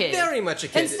much a kid. Very much a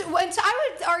kid. And I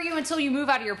would argue until you move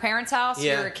out of your parents' house,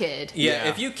 you're a kid. Yeah,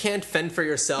 if you can't fend for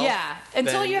yourself. Yeah,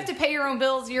 until you have to pay your own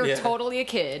bills, you're totally a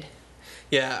kid.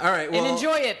 Yeah, all right. Well, and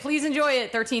enjoy it. Please enjoy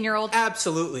it, 13-year-old.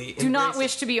 Absolutely. Do not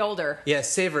wish to be older. Yeah,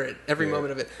 savor it. Every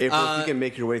moment of it. April, if you can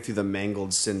make your way through the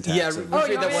mangled syntax. Yeah,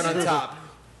 read that one on top.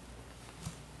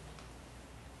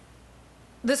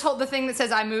 The thing that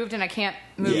says I moved and I can't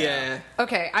move. Yeah.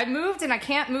 Okay, I moved and I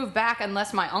can't move back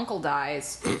unless my uncle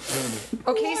dies.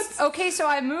 Okay, so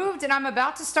I moved and I'm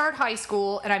about to start high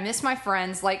school and I miss my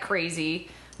friends like crazy.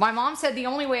 My mom said the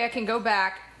only way I can go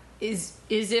back is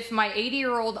if my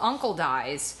 80-year-old uncle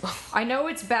dies. I know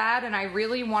it's bad and I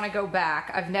really want to go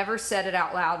back. I've never said it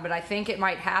out loud, but I think it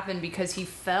might happen because he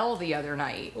fell the other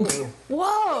night.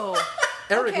 Whoa.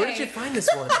 Eric, where did you find this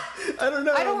one? I don't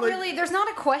know. I don't really. There's not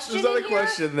a question. There's not in a here,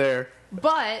 question there.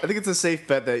 But I think it's a safe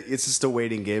bet that it's just a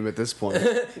waiting game at this point.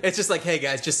 It's just like, hey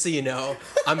guys, just so you know,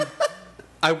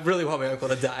 I really want my uncle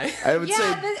to die. I would say.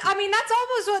 that's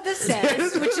almost what this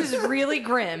says, which is really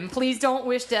grim. Please don't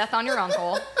wish death on your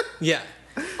uncle. Yeah.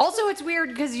 Also, it's weird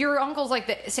because your uncle's like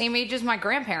the same age as my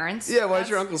grandparents. Yeah, why is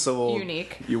your uncle so old?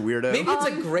 Unique. You weirdo. Maybe it's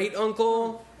a great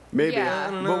uncle. Maybe. Yeah.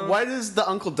 I don't know. But why does the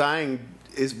uncle dying?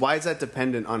 Why is that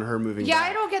dependent on her moving Yeah, back?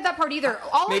 I don't get that part either.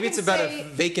 Maybe it's about a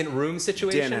vacant room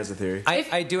situation. Dan has a theory.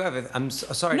 I do have a. I'm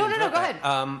sorry. No, to go interrupt ahead.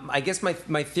 that. I guess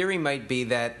my theory might be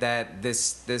that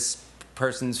this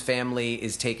person's family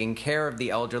is taking care of the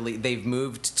elderly. They've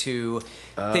moved in with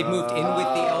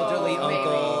the elderly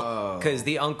uncle because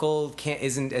the uncle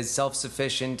isn't as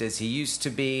self-sufficient as he used to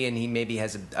be, and he maybe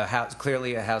has a house,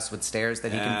 clearly a house with stairs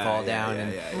that he can fall down,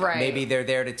 and Right. maybe they're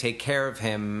there to take care of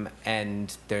him,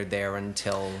 and they're there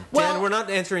until. Dan, we're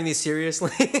not answering these seriously.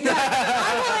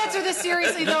 I will answer this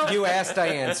seriously, though. You asked, I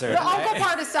answered. The uncle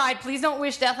part aside, please don't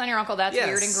wish death on your uncle. That's Yes.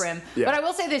 weird and grim. Yeah. But I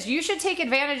will say this. You should take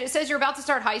advantage. It says you're about to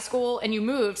start high school and you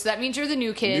moved, so that means you're the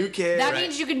new kid. New kid. That Right.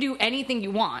 means you can do anything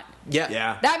you want.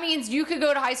 Yeah. That means you could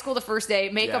go to high school the first day,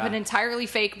 make up Yeah. an entirely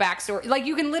fake backstory. Like,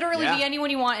 you can literally be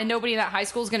anyone you want, and nobody in that high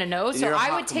school is going to know. So You're a I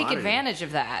hot would take commodity. advantage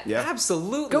of that. Yeah.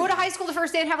 Absolutely. Go to high school the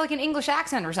first day and have, like, an English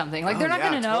accent or something. Like, they're not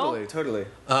going to know. Totally.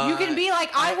 You can be like,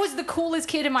 I was the coolest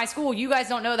kid in my school. You guys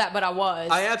don't know that, but I was.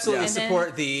 I absolutely And then-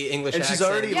 support the English And accent. she's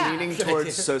already Yeah. leaning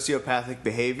towards sociopathic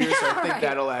behavior, so I think Right.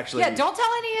 that'll actually. Yeah, don't tell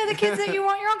any of the kids that you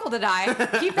want your uncle to die.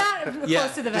 Keep that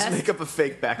close to the vest. Just make up a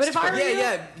fake backstory. But if I were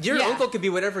you- Your Yeah. uncle could be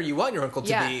whatever you want your uncle to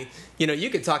Yeah. be. You know, you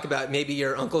could talk about maybe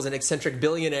your uncle's an eccentric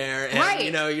billionaire, and Right.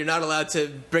 you know you're not allowed to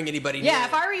bring anybody. Yeah, near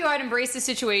if I were you, I'd embrace the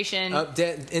situation.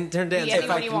 Intern Dan. Yeah,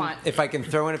 what do you want? If I can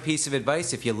throw in a piece of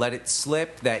advice, if you let it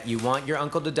slip that you want your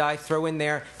uncle to die, throw in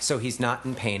there so he's not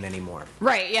in pain anymore.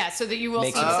 Right, yeah, so that you will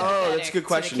Makes seem it- sympathetic that's a good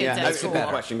question. to the Yeah, kids at that's a school. good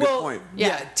question. Good Well, point. Yeah.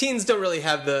 Yeah. Teens don't really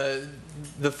have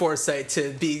the foresight to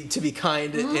be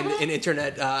kind in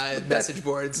internet message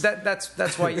boards.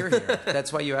 That's why you're here.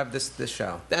 That's why you have this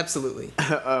show. Absolutely.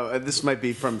 This might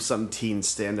be from some teen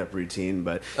stand-up routine,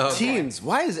 but Okay. teens,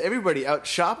 why is everybody out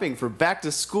shopping for back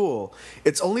to school?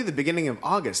 It's only the beginning of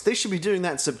August. They should be doing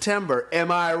that in September.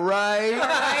 Am I right? All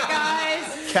right,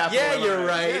 guys. Capital Yeah, am I you're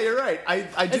right. Yeah, you're right.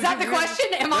 I do Is that get the weirded- question?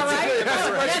 Am I right?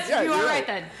 Oh, yes, Yeah, you you're are right right.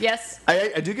 then. Yes.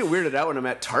 I do get weirded out when I'm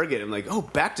at Target. I'm like, oh,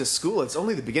 back to school. It's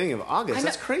only the beginning of August.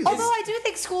 That's crazy. Although I do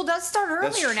think school does start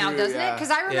That's earlier now, true, doesn't yeah. it?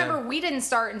 Because I remember Yeah. we didn't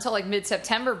start until like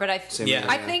mid-September, but Same Yeah. here,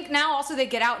 I think now also they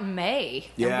get out in May,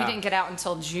 and Yeah. we didn't get out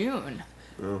until June.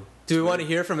 Do we want to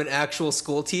hear from an actual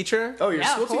school teacher? Oh, you're a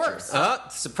school of course. teacher.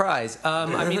 Surprise.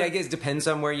 I mean, I guess it depends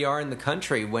on where you are in the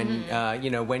country when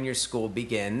when your school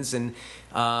begins, and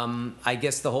I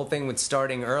guess the whole thing with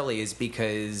starting early is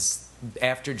because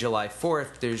after July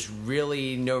 4th, there's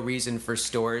really no reason for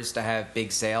stores to have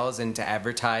big sales and to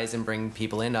advertise and bring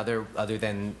people in other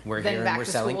than we're here and we're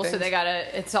selling things. So they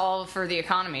it's all for the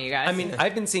economy, you guys. I mean,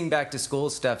 I've been seeing back to school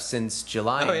stuff since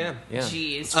July. Oh, yeah.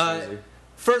 Jeez.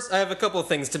 First, I have a couple of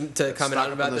things to comment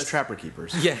on about those this. trapper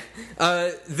keepers. Yeah.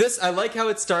 I like how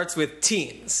it starts with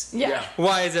teens. Yeah.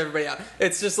 Why is everybody out?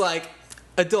 It's just like,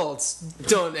 adults,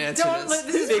 don't answer this.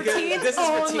 This is for teens this is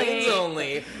for only. teens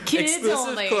only. Kids Exclusive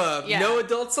only. club. Yeah. No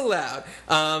adults allowed.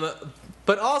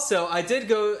 But also, I did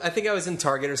go, I think I was in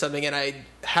Target or something, and I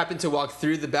happened to walk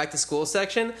through the back-to-school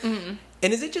section. Mm-hmm.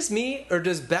 And is it just me, or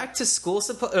does back-to-school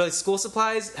school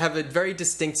supplies have a very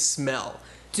distinct smell?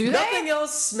 Do they? Nothing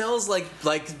else smells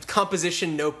like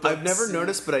composition notebooks. I've never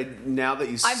noticed, but now that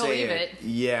you say believe it.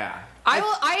 Yeah.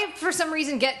 I for some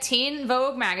reason get Teen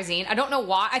Vogue magazine. I don't know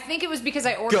why. I think it was because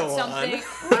I ordered something.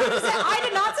 I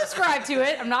did not subscribe to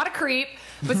it. I'm not a creep,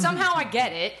 but somehow I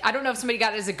get it. I don't know if somebody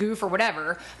got it as a goof or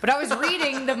whatever, but I was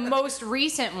reading the most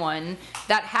recent one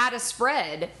that had a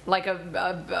spread, like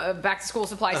a back to school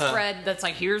supply spread that's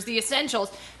like, here's the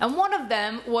essentials, and one of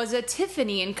them was a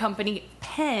Tiffany and Company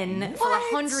pen for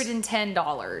 $110.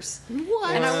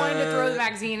 What? And I wanted to throw the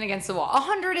magazine against the wall.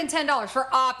 $110 for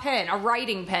a pen, a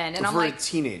writing pen, and I'm like, for a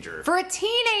teenager. For a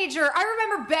teenager, I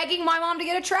remember begging my mom to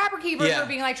get a Trapper Keeper for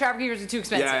being like, Trapper Keepers are too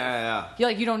expensive. Yeah. You're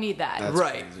like, you don't need that. That's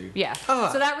right. crazy. Yeah.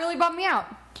 So that really bummed me out.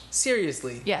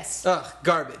 Seriously. Yes. Ugh,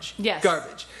 garbage. Yes.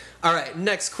 Garbage. All right,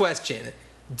 next question.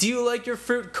 Do you like your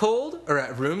fruit cold or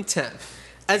at room temp?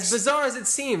 As bizarre as it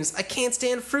seems, I can't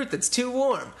stand fruit that's too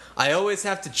warm. I always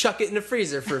have to chuck it in the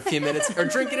freezer for a few minutes or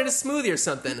drink it in a smoothie or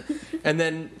something. And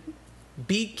then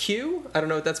BQ? I don't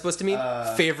know what that's supposed to mean.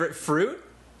 Favorite fruit?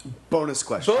 Bonus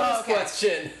question.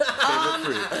 Question. Favorite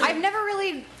fruit. I've never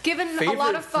really given a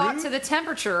lot of thought to the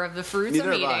temperature of the fruits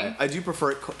Neither I'm have eating. I do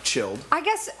prefer it chilled. I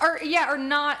guess, or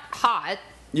not hot.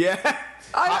 Yeah.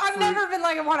 I've never been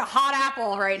like, I want a hot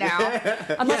apple right now.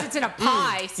 Unless it's in a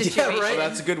pie situation. Yeah, right. Well,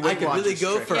 that's a good way I could really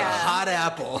go for a hot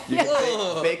apple. You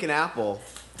can bake an apple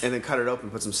and then cut it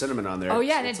open, put some cinnamon on there. Oh,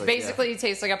 yeah, and it basically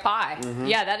tastes like a pie. Mm-hmm.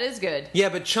 Yeah, that is good. Yeah,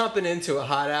 but chomping into a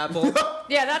hot apple.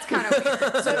 Yeah, that's kind of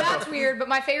weird. So that's weird, but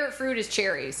my favorite fruit is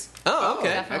cherries. Oh, okay.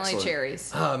 Definitely Excellent.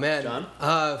 cherries. Oh, man.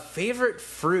 John? Favorite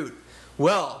fruit?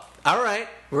 Well, all right.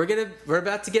 We're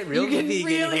about to get real vegan here.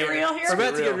 Real here? We're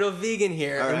about to get real vegan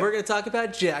here, All and right. we're going to talk about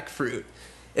jackfruit.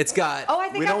 It's got. Oh, I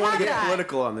think We don't want to get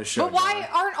political on this show. But why John.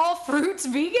 aren't all fruits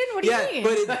vegan? What do you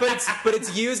mean? but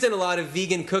it's used in a lot of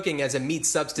vegan cooking as a meat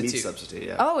substitute. Meat substitute,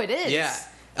 yeah. Oh, it is. Yeah.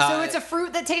 So it's a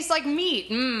fruit that tastes like meat.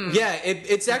 Mm. Yeah,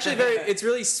 it's actually it's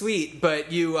really sweet, but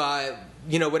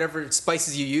whatever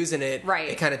spices you use in it, Right.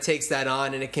 it kind of takes that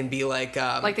on, and it can be like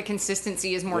The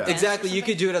consistency is more dense or exactly. You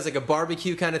something? could do it as like a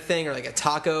barbecue kind of thing, or like a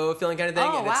taco feeling kind of thing.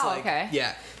 Oh, and it's wow, like, okay.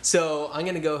 Yeah. So I'm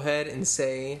gonna go ahead and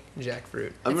say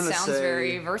jackfruit. I'm It gonna sounds say,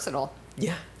 very versatile.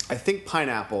 Yeah. I think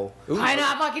pineapple.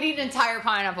 Pineapple. I could eat an entire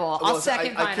pineapple. I'll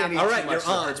second I pineapple. can't eat All too right, much, you're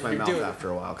so it on. hurts my You're mouth doing it. after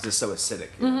a while because it's so acidic.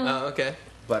 Oh, okay.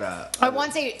 But I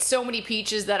once ate so many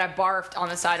peaches that I barfed on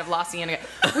the side of La Cienega.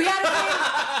 We had a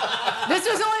thing. This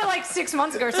was only like 6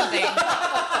 months ago or something.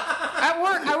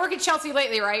 I work at Chelsea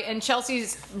lately, right? And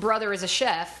Chelsea's brother is a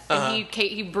chef, and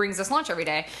he brings us lunch every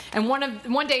day. And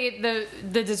one day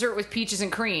the dessert was peaches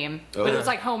and cream, but it was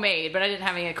like homemade. But I didn't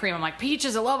have any cream. I'm like,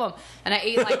 peaches, I love them, and I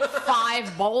ate like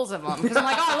 5 bowls of them because I'm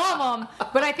like, oh, I love them.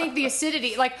 But I think the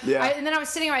acidity, and then I was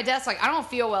sitting at my desk like, I don't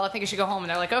feel well. I think I should go home. And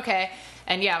they're like, okay.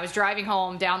 And yeah, I was driving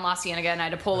home down La Cienega, and I had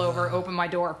to pull over, open my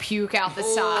door, puke out the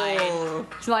side.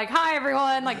 It's like, hi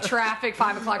everyone, like traffic,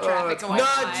 5 o'clock traffic. Going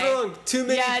Not by. drunk. Too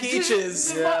many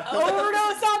peaches.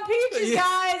 Overdose on peaches,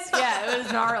 guys. Yeah, it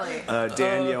was gnarly.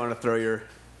 Dan, you want to throw your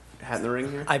hat in the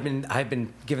ring here? I've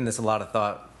been giving this a lot of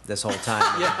thought this whole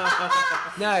time.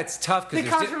 No, it's tough The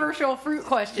because controversial fruit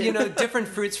question. different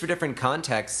fruits for different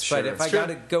contexts. Sure, but if it's I true. got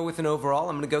to go with an overall,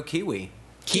 I'm going to go kiwi.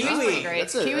 Kiwi's pretty great.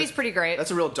 That's a- Kiwi's pretty great.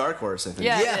 That's a real dark horse, I think.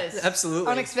 Yeah, Yeah, it is.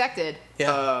 absolutely. Unexpected.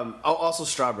 Yeah. Also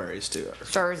strawberries too.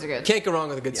 Strawberries are good. Can't go wrong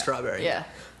with a good strawberry. Yeah.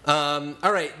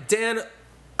 All right, Dan,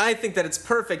 I think that it's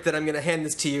perfect that I'm going to hand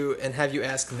this to you and have you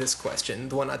ask this question,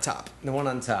 the one on top. The one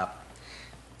on top.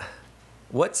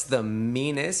 What's the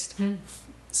meanest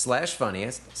 /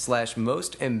 funniest /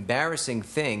 most embarrassing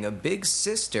thing a big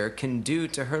sister can do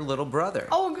to her little brother?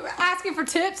 Oh, asking for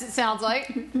tips, it sounds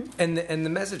like. And the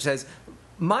message says,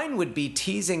 Mine would be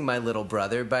teasing my little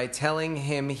brother by telling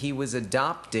him he was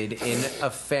adopted in a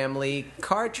family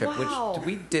car trip, which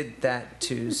we did that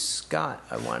to Scott,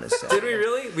 I want to say. Did we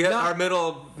really? We had our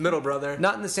middle brother.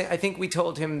 Not in the same. I think we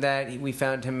told him that we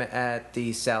found him at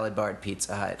the salad bar at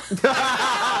Pizza Hut.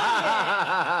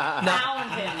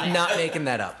 Not making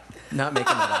that up. Not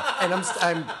making that up. And I'm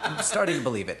starting to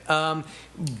believe it.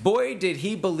 Boy, did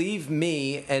he believe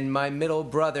me and my middle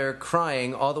brother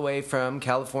crying all the way from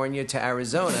California to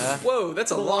Arizona. Whoa,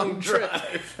 that's a long trip.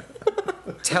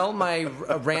 Tell my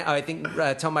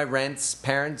Rent's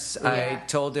parents. Yeah. I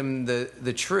told him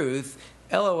the truth.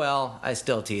 LOL, I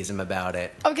still tease him about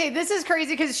it. Okay, this is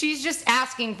crazy because she's just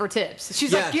asking for tips.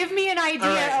 She's like, give me an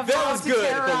idea of how to good,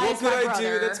 terrorize but what could my I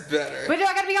brother. do that's better? But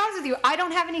I gotta be honest with you, I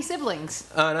don't have any siblings.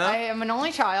 Oh, no? I am an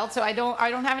only child, so I don't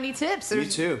have any tips. Me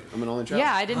too. I'm an only child.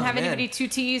 Yeah, I didn't have anybody to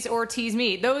tease or tease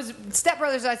me. Those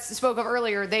stepbrothers I spoke of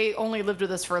earlier, they only lived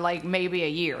with us for like maybe a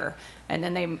year. And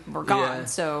then they were gone, Yeah.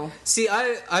 so... See,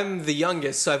 I'm the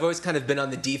youngest, so I've always kind of been on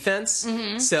the defense.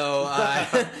 Mm-hmm. So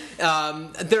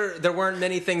there weren't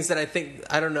many things that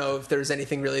I don't know if there's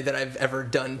anything really that I've ever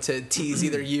done to tease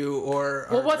either you or...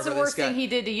 Well, what's the worst thing he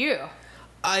did to you?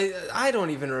 I don't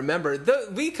even remember.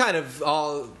 We kind of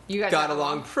all got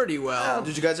along pretty well.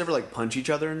 Did you guys ever like punch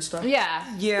each other and stuff? Yeah.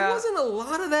 There wasn't a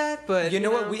lot of that, but you know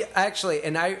what, we actually,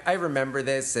 and I remember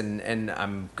this, and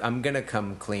I'm gonna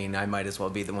come clean. I might as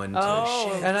well be the one to.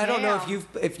 And I don't know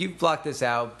if you've blocked this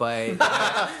out, but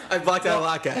I blocked out a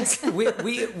lot, guys.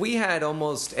 we had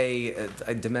almost a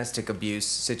domestic abuse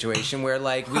situation where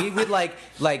like we would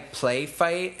like play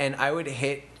fight, and I would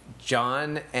hit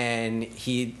John, and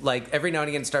he like every now and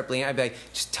again start bleeding. I'd be like,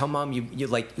 just tell mom you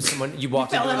like someone you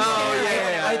walked into. I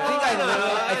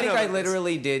think I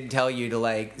literally did tell you to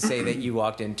like say that you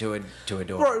walked into a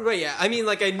door. Right, yeah. I mean,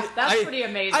 like that's pretty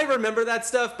amazing. I remember that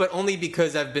stuff, but only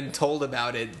because I've been told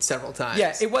about it several times.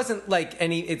 Yeah, it wasn't like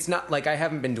any. It's not like I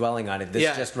haven't been dwelling on it.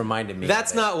 This just reminded me.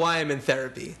 That's not why I'm in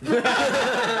therapy.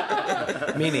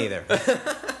 Me neither.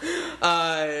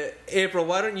 April,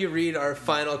 why don't you read our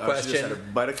final question? She just had a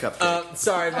bite of cupcake.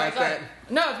 Sorry about that.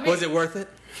 No, it's me. Was it worth it?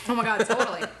 Oh my god,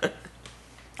 totally.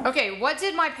 Okay, what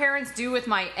did my parents do with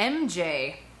my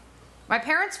MJ? My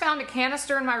parents found a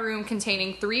canister in my room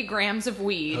containing 3 grams of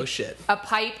weed, oh shit, a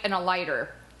pipe, and a lighter.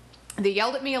 They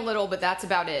yelled at me a little, but that's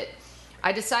about it.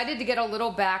 I decided to get a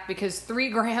little back because 3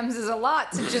 grams is a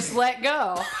lot to just let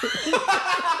go.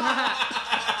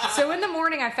 So in the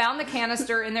morning, I found the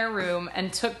canister in their room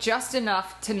and took just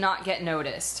enough to not get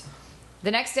noticed.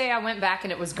 The next day, I went back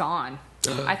and it was gone.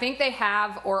 I think they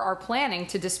have or are planning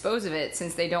to dispose of it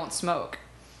since they don't smoke.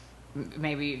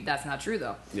 Maybe that's not true,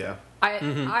 though. Yeah.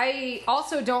 I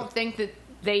also don't think that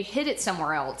they hid it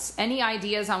somewhere else. Any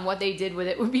ideas on what they did with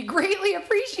it would be greatly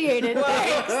appreciated.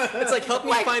 Thanks. It's like, help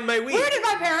me find my weed. Where did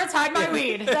my parents hide my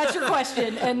weed? That's your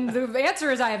question. And the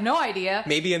answer is I have no idea.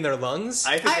 Maybe in their lungs?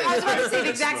 I was about to say the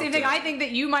exact same thing. I think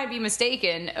that you might be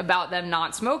mistaken about them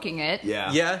not smoking it.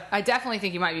 Yeah. Yeah. I definitely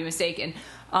think you might be mistaken.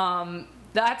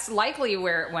 That's likely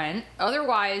where it went.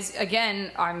 Otherwise, again,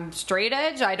 I'm straight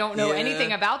edge. I don't know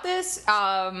anything about this.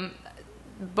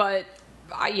 But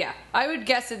I would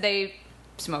guess that they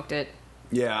smoked it.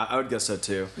 Yeah, I would guess so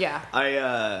too. Yeah.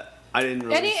 I didn't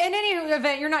really... In any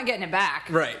event, you're not getting it back.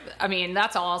 Right. I mean,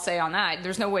 that's all I'll say on that.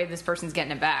 There's no way this person's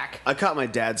getting it back. I caught my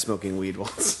dad smoking weed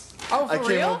once. Oh, for I came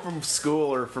real? home from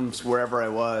school or from wherever I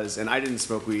was, and I didn't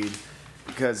smoke weed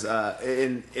because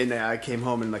I came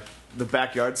home and like the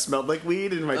backyard smelled like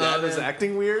weed, and my dad was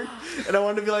acting weird, and I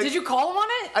wanted to be like, did you call him on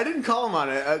it? I didn't call him on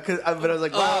it, but I was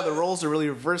like, wow, the roles are really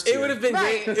reversed here. It would have been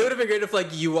great. It would have been great if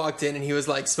like you walked in and he was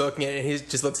like smoking it, and he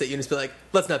just looks at you and just be like,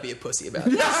 "Let's not be a pussy about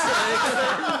it."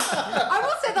 I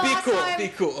will say the last time be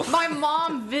cool. my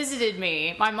mom visited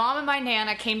me. My mom and my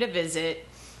nana came to visit.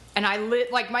 And I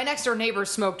like my next door neighbor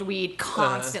smoked weed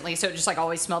constantly, so it just like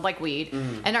always smelled like weed.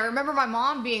 Mm. And I remember my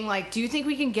mom being like, "Do you think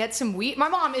we can get some weed?" My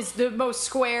mom is the most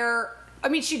square. I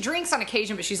mean, she drinks on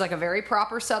occasion, but she's like a very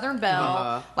proper Southern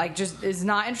belle. Like, just is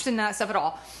not interested in that stuff at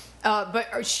all.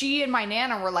 But she and my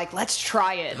nana were like, "Let's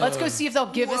try it. Let's go see if they'll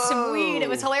give us some weed." It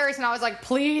was hilarious, and I was like,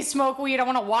 "Please smoke weed. I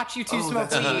want to watch you two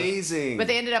smoke that's weed." Amazing. But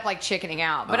they ended up like chickening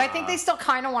out. But I think they still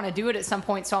kind of want to do it at some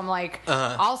point. So I'm like,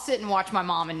 I'll sit and watch my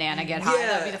mom and nana get high.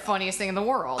 That'd be the funniest thing in the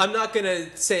world. I'm not gonna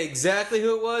say exactly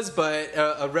who it was, but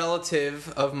a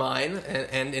relative of mine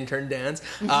and intern Dan's.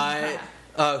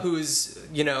 Who's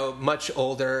much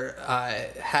older,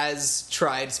 has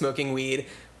tried smoking weed,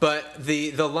 But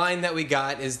the line that we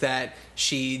got is that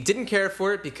she didn't care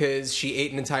for it because she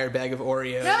ate an entire bag of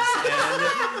Oreos.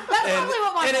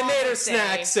 And it made her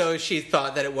snack, so she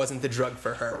thought that it wasn't the drug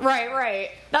for her.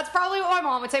 Right. That's probably what my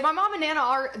mom would say. My mom and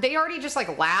Nana they already just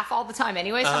like laugh all the time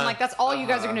anyway, so I'm like, that's all you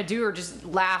guys are going to do, or just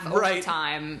laugh over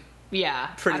time. Yeah,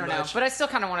 pretty I don't know. But I still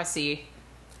kind of want to see.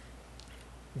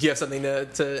 Do you have something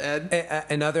to add?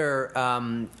 Another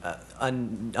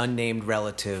unnamed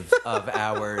relative of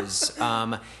ours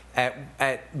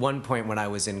at one point when I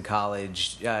was in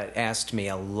college asked me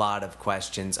a lot of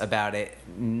questions about it.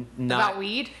 About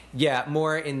weed? Yeah,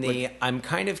 more in the I'm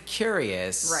kind of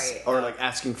curious. Right. Or like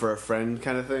asking for a friend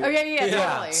kind of thing. Oh, yeah,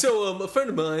 totally. So a friend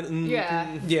of mine.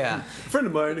 Yeah. A friend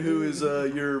of mine who is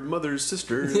your mother's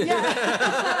sister.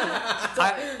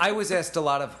 I was asked a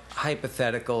lot of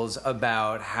hypotheticals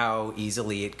about how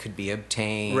easily it could be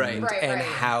obtained and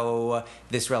how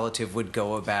this relative would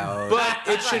go about. But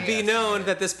it should be known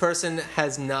that this person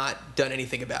has not done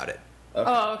anything about it. Okay.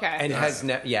 Oh, okay. And has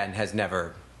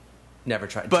never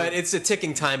tried. But it's a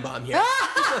ticking time bomb here. We're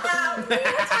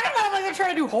talking about like they're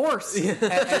trying to do horse. She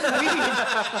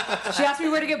asked me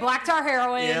where to get black tar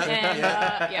heroin,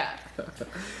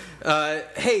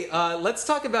 Hey, let's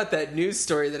talk about that news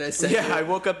story that I sent you. I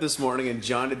woke up this morning and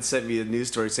John had sent me a news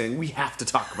story saying we have to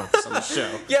talk about this on the show.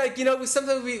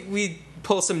 Sometimes we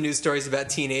pull some news stories about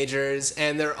teenagers,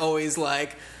 and they're always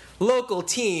like, local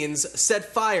teens set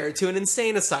fire to an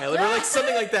insane asylum, or like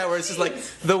something like that, where it's just like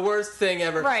the worst thing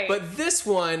ever. Right. But this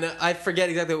one, I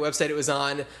forget exactly what website it was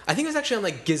on. I think it was actually on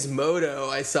like Gizmodo.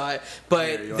 I saw it,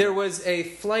 but there was a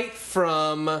flight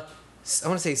from, I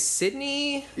want to say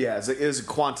Sydney. Yeah, it was a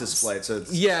Qantas flight, so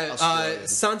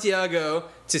it's Santiago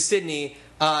to Sydney.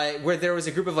 Where there was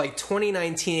a group of like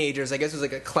 29 teenagers. I guess it was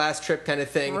like a class trip kind of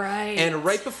thing. Right. And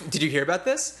right before, did you hear about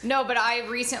this? No, but I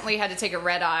recently had to take a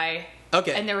red eye.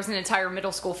 Okay. And there was an entire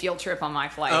middle school field trip on my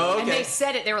flight. Oh, okay. And they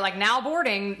said it. They were like, now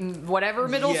boarding, whatever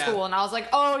middle school. And I was like,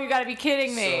 oh, you got to be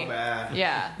kidding me. So bad.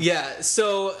 Yeah. Yeah.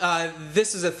 So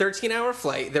this is a 13-hour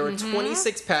flight. There were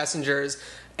 26 passengers.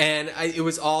 And it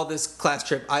was all this class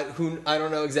trip. I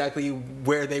don't know exactly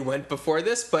where they went before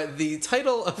this, but the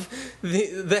title of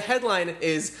the headline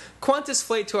is Qantas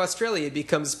flight to Australia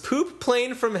becomes poop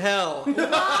plane from hell. They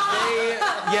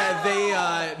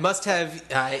must have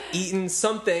eaten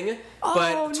something,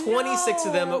 but 26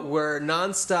 of them were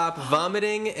nonstop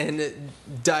vomiting and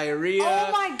diarrhea.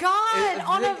 Oh my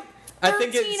God! I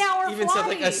think it's even flight. said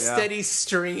like a steady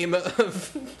stream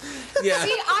of. Yeah.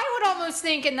 See, I would almost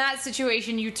think in that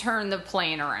situation you turn the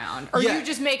plane around, or you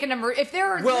just make a number. If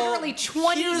there are literally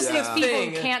 26 people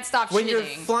who can't stop shitting, when you're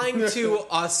flying to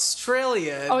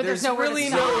Australia, there's really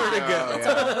nowhere to go. It's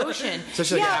an ocean,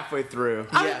 especially halfway through.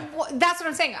 That's what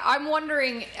I'm saying. I'm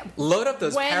wondering. Load up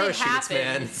those parachutes,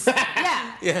 man.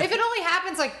 Yeah. If it only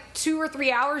happens like 2 or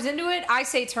 3 hours into it, I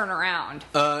say turn around.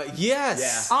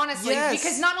 Yes. Yeah. Honestly,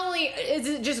 because not only is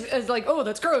it just like, oh,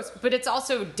 that's gross, but it's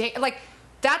also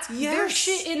there's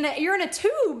shit in the. You're in a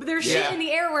tube. There's shit in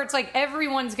the air where it's like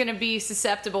everyone's gonna be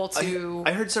susceptible to.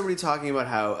 I heard somebody talking about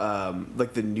how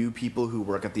like the new people who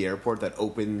work at the airport that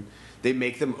they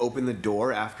make them open the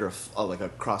door after a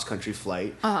cross country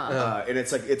flight, and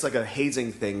it's like a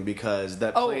hazing thing because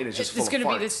that plane is just full of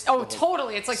farts. Be this. Oh,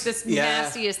 totally! It's like this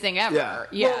nastiest thing ever.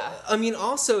 Yeah. Well, I mean,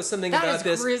 also something that about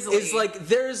this grisly. is like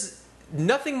there's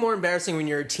nothing more embarrassing when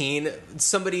you're a teen.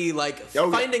 Somebody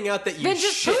finding out that you than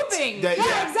just shit. pooping. Exactly.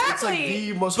 It's like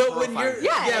the most. But when you're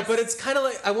yes. but it's kind of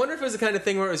like, I wonder if it was the kind of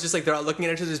thing where it was just like they're all looking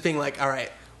at each other, just being like, all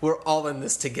right, we're all in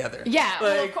this together. Yeah,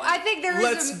 like, I think there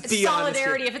is a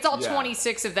solidarity if it's all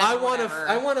 26 of them. I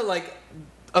want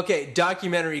to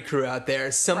documentary crew out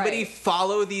there. Somebody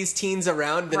follow these teens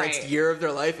around the next year of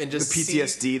their life and just the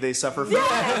PTSD they suffer from.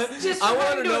 Yes, just I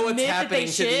want to know what's happening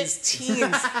to these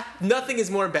teens. Nothing is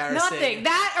more embarrassing. Nothing.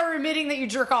 That or admitting that you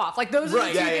jerk off. Like those are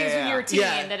the two things when you're a teen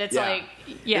that it's like.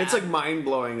 Yeah, and it's like mind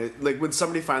blowing. Like when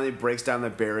somebody finally breaks down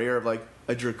that barrier of like,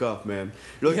 I jerk off, man.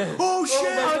 You're like, oh shit!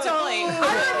 Oh, totally.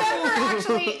 I remember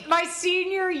actually my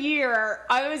senior year.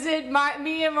 I was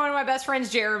me and one of my best friends,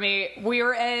 Jeremy. We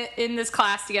were in this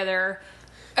class together.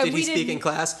 Did he speak in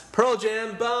class? Pearl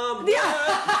Jam, bum. Yeah.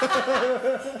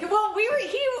 Well,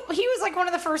 he was like one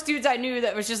of the first dudes I knew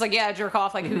that was just like, yeah, jerk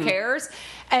off, like who cares?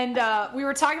 And we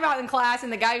were talking about it in class,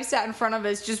 and the guy who sat in front of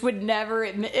us just would never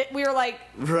admit it. We were like,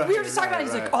 we were just talking about it.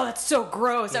 He's like, oh, that's so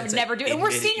gross. I would never do it. And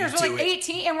we're seniors. We're like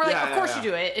 18, and we're like, of course you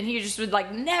do it. And he just would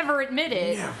like never admit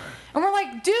it. Never. And we're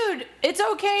like, dude, it's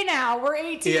okay now. We're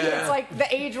 18. Yeah. It's like the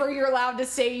age where you're allowed to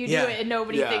say you do it and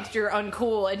nobody thinks you're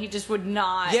uncool. And he just would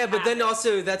not. Yeah, but then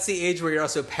also that's the age where you're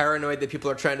also paranoid that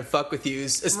people are trying to fuck with you.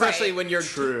 abuse, especially when you're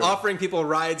offering people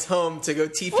rides home to go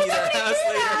TP their house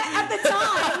later. At the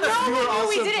time, no,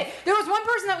 we did it. There was one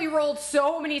person that we rolled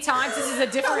so many times. This is a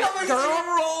different girl.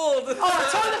 Rolled. Oh,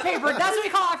 toilet paper. That's what we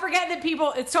call it. I forget that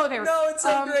people. It's toilet paper. No, it's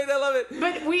so great. I love it.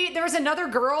 But there was another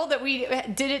girl that we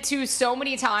did it to so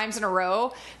many times in a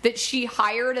row that she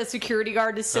hired a security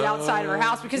guard to sit outside of her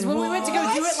house, because when we went to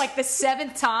go do it like the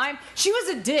 7th time, she was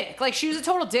a dick. Like, she was a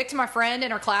total dick to my friend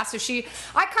in her class. So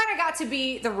I kind of got to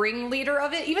be the ringleader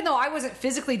of it, even though I wasn't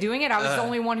physically doing it. I was the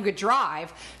only one who could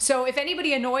drive. So if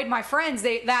anybody annoyed my friends,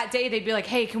 that day they'd be like,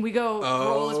 "Hey, can we go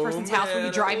roll this person's house? Will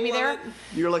you drive me there?"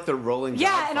 You're like the rolling.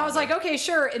 Yeah, and I was like, "Okay,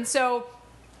 sure." And so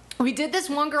we did this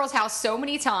one girl's house so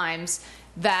many times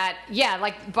that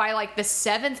like by like the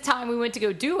 7th time we went to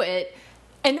go do it.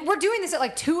 And we're doing this at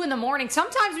like 2 a.m.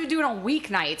 Sometimes we would do it on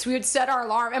weeknights. We would set our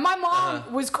alarm. And my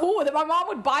mom was cool with it. My mom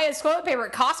would buy us toilet paper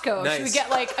at Costco. Nice. She would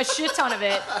get like a shit ton of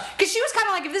it. Because she was kind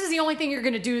of like, if this is the only thing you're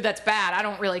going to do that's bad, I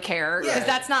don't really care. Because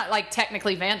that's not like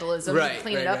technically vandalism. You can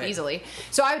clean it up easily.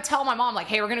 So I would tell my mom, like,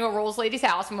 hey, we're going to go roll this lady's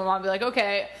house. And my mom would be like,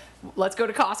 okay, let's go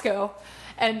to Costco.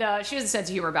 And she has a sense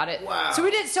of humor about it. Wow. So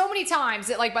we did it so many times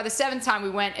that, like, by the 7th time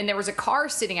we went, and there was a car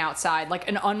sitting outside, like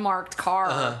an unmarked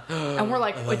car. And we're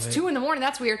like, it's 2 a.m.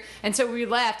 That's weird. And so we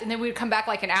left, and then we would come back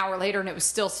like an hour later, and it was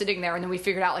still sitting there. And then we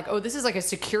figured out, like, oh, this is like a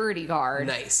security guard.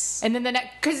 Nice. And then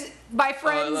because my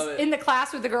friends in the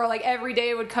class with the girl, like, every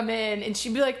day would come in, and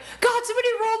she'd be like, God, somebody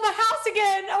rolled my house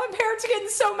again. Oh, my parents are getting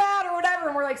so mad or whatever.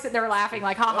 And we're like sitting there laughing,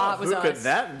 like, haha, it was who us. could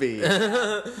that be?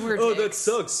 That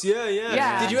sucks.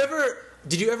 Yeah.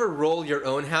 Did you ever roll your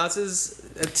own houses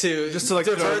to divert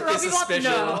the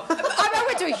suspicion? No. I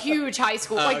went to a huge high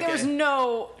school. There was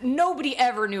nobody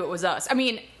ever knew it was us. I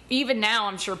mean, even now,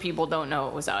 I'm sure people don't know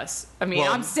it was us. I mean,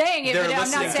 I'm saying it, but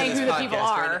I'm not saying who the people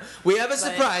are. Right, we have a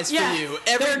surprise for you.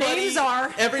 Their names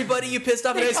are. Everybody you pissed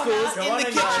off in high school is in the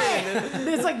kitchen.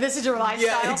 It's like, this is your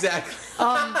lifestyle. Yeah, exactly.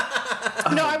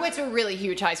 No, I went to a really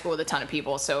huge high school with a ton of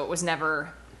people, so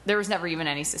there was never even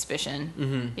any suspicion.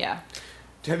 Mm-hmm. Yeah.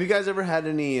 Have you guys ever had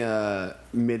any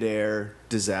mid-air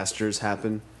disasters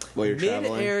happen while you're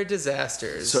traveling? Mid-air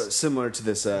disasters. So similar to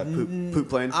this poop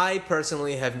plane? I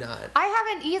personally have not. I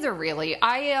haven't either, really.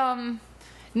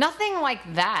 Nothing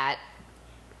like that.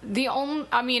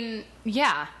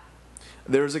 Yeah.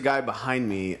 There was a guy behind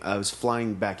me. I was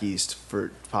flying back east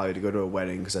for probably to go to a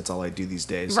wedding, because that's all I do these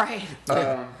days. Right.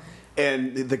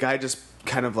 And the guy just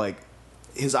kind of like,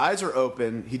 his eyes were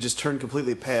open. He just turned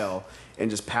completely pale and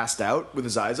just passed out with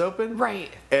his eyes open. Right.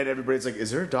 And everybody's like,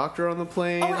 is there a doctor on the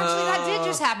plane? Oh, actually, that did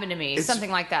just happen to me. Something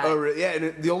like that. Oh, really? Yeah,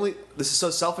 and this is so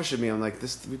selfish of me. I'm like,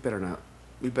 we better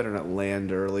not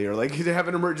land early, or like have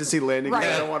an emergency landing. Right.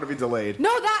 I don't want to be delayed.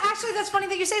 No, that's funny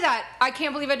that you say that. I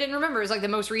can't believe I didn't remember. It was like the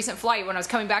most recent flight when I was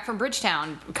coming back from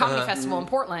Bridgetown Comedy Festival in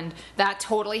Portland. That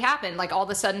totally happened. Like, all of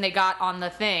a sudden they got on the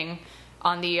thing,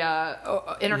 on the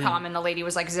intercom, and the lady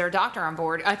was like, is there a doctor on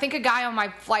board? I think a guy on my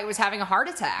flight was having a heart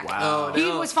attack. Wow. He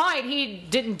was fine. He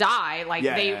didn't die. Like,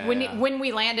 when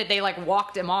we landed, they like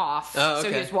walked him off. So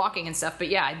he was walking and stuff. But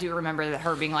yeah, I do remember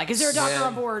her being like, is there a doctor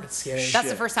on board? That's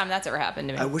the first time that's ever happened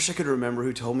to me. I wish I could remember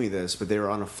who told me this, but they were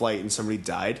on a flight and somebody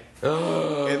died.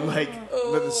 And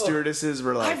the stewardesses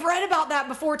were like, I've read about that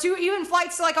before too. Even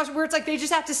flights like where it's like they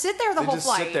just have to sit there the whole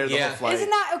flight. Sit there the whole flight.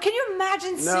 Isn't that? Can you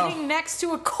imagine sitting next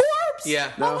to a corpse? Yeah.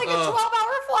 On like a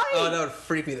 12-hour flight. Oh, that would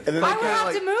freak me. And then I would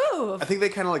have to move. I think they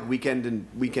kind of like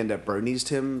weekend at Bernie's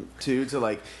him too, to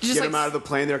like just get him out of the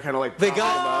plane. They're kind of like they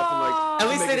got him up and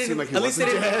like at least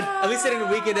they didn't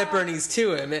weekend at Bernie's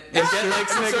to him and get like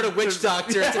some sort of witch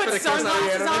doctor to put a curse on,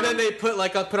 and then they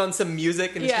put on some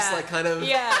music and just like kind of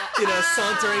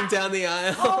sauntering down the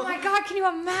aisle. Oh my God, can you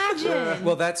imagine?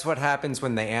 Well, that's what happens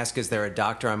when they ask, is there a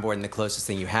doctor on board, and the closest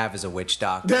thing you have is a witch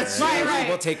doctor. That's right.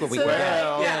 We'll take what we can get.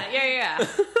 Yeah.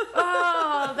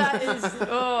 Oh, that is.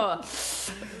 Oh.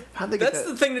 That's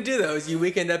the thing to do, though, is you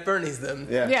weekend at Bernie's them.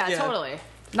 Yeah, totally.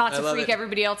 Not to freak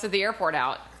everybody else at the airport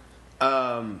out.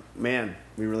 Man,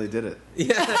 we really did it.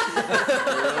 Yeah.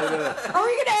 Are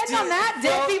we going to end on that?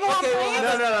 Dead people on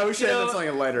planes? No. We should end on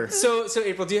something lighter. So,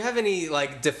 April, do you have any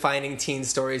like defining teen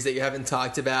stories that you haven't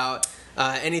talked about?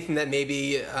 Anything that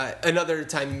maybe another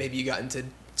time maybe you got into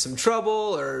some trouble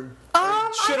or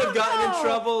should have gotten in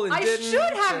trouble and didn't? I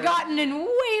should have gotten in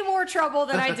way more trouble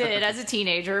than I did as a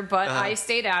teenager, but I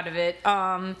stayed out of it.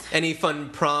 Any fun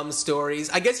prom stories?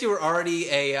 I guess you were already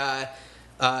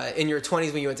in your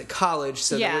 20s when you went to college,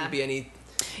 so there wouldn't be any.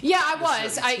 Yeah, I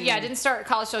was. I didn't start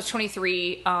college till I was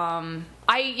 23.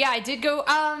 I did go.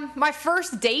 My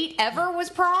first date ever was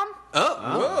prom.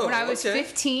 Oh, when I was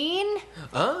 15,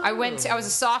 I was a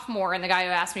sophomore, and the guy who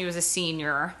asked me was a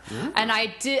senior, and I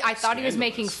thought he was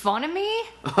making fun of me.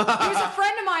 He was a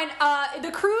friend of mine.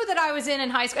 The crew that I was in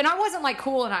high school, and I wasn't like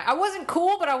cool, I wasn't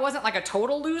cool, but I wasn't like a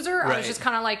total loser. Right. I was just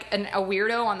kind of like a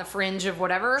weirdo on the fringe of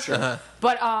whatever. Sure.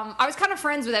 But I was kind of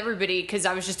friends with everybody because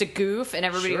I was just a goof, and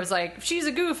everybody was like, "She's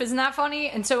a goof, isn't that funny?"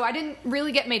 And so I didn't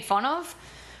really get made fun of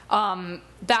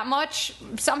that much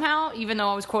somehow, even though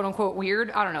I was quote unquote weird.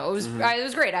 I don't know. It was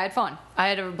great. I had fun. I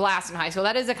had a blast in high school.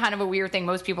 That is a kind of a weird thing.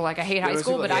 Most people I hate high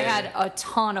school, but I had a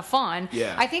ton of fun.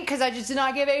 Yeah. I think because I just did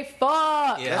not give a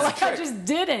fuck. Yeah. Like I just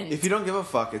didn't. If you don't give a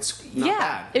fuck, it's not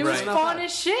bad. It was fun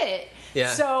as shit. Yeah.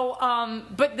 So,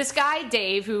 but this guy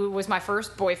Dave, who was my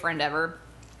first boyfriend ever,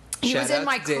 he was in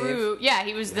my crew. Dave. Yeah,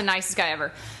 he was the nicest guy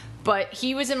ever. But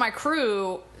he was in my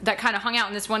crew that kind of hung out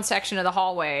in this one section of the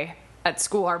hallway at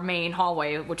school, our main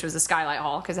hallway, which was the skylight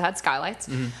hall because it had skylights.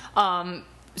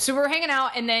 So we were hanging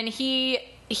out, and then he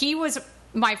was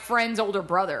my friend's older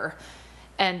brother,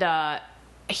 and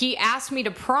he asked me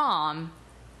to prom,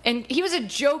 and he was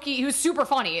he was super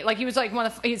funny. Like he was like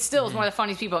he still is one of the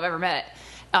funniest people I've ever met.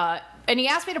 And he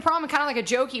asked me to prom in kind of like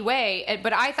a jokey way,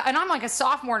 but and I'm like a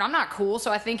sophomore, and I'm not cool,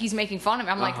 so I think he's making fun of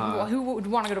me. I'm like, well, who would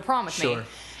want to go to prom with me?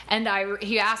 And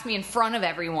he asked me in front of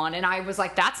everyone, and I was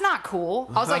like, that's not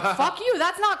cool. I was like, fuck you,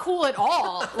 that's not cool at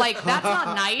all. Like, that's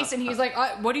not nice. And he's like,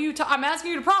 what are you I'm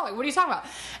asking you to prom. Like, what are you talking about?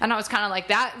 And I was kind of like,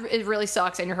 it really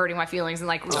sucks, and you're hurting my feelings, and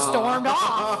like, stormed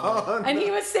off. And he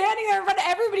was standing there in front of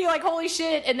everybody like, holy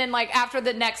shit. And then like, after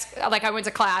the next, like, I went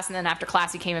to class, and then after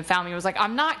class, he came and found me and was like,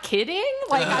 I'm not kidding.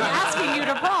 Like, I'm asking you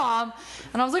to prom.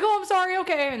 And I was like, oh, I'm sorry,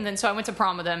 okay. And then so I went to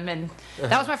prom with him, and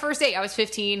that was my first date. I was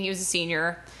 15, he was a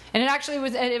senior. And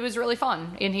it was really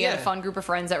fun. And he had a fun group of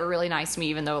friends that were really nice to me,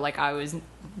 even though like I was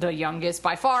the youngest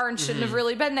by far and shouldn't have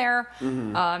really been there.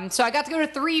 So I got to go to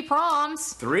 3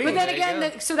 proms. 3? But then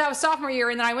again, so that was sophomore year,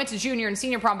 and then I went to junior and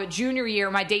senior prom, but junior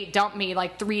year, my date dumped me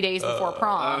like 3 days before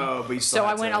prom. Oh, but you so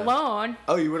I went alone.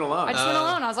 Oh, you went alone? I just went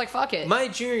alone. I was like, fuck it. My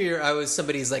junior year, I was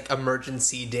somebody's like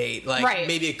emergency date. Like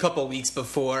maybe a couple weeks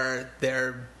before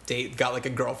their date got like a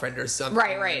girlfriend or something.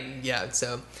 Right. And yeah,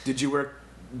 so. Did you wear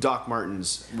Doc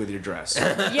Martens with your dress?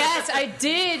 Yes, I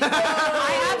did.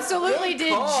 I absolutely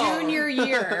did junior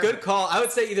year. Good call. I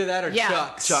would say either that or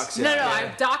Chucks. Chucks,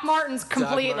 No, Doc Martens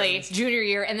completely. Doc Martens. Junior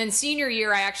year. And then senior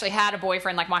year, I actually had a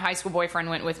boyfriend. Like, my high school boyfriend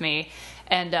went with me.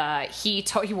 And he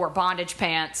wore bondage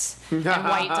pants and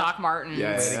white Doc Martens.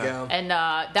 Yeah. And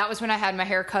that was when I had my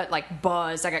hair cut like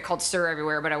buzzed. I got called Sir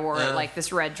everywhere, but I wore it like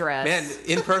this red dress. Man,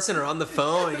 in person or on the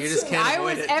phone, you just can't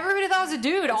avoid it. Everybody thought I was a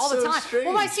dude all the time. Strange.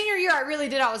 Well, my senior year, I really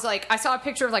did. I was like, I saw a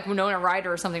picture of like Winona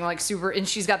Ryder or something like super, and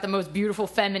she's got the most beautiful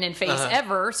feminine face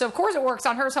ever. So of course it works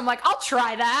on her. So I'm like, I'll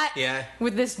try that. Yeah.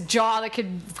 With this jaw that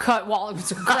could crack walnuts.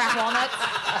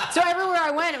 So everywhere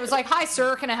I went, it was like, hi,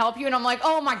 sir, can I help you? And I'm like,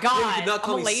 oh my God. You could not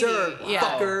call me lady. Sir. Yeah.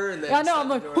 Fucker, and then I know. I'm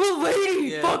like, oh,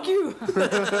 lady, fuck you.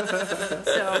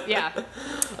 So yeah.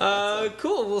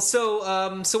 Cool. Well,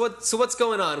 so what's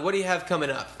going on? What do you have coming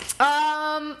up?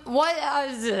 I'm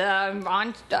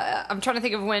trying to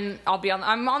think of when I'll be on.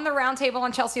 I'm on the round table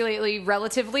on Chelsea lately,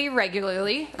 relatively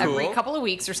regularly, every couple of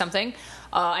weeks or something.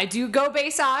 I do go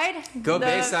Bayside.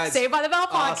 Bayside. Saved by the Bell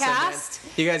awesome, podcast.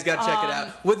 Man. You guys got to check it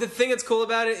out. Well, the thing that's cool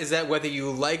about it is that whether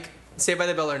you like Saved by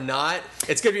the Bell or not,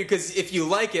 it's good because if you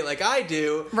like it like I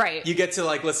do, you get to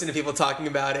like listen to people talking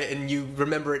about it and you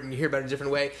remember it and you hear about it in a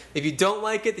different way. If you don't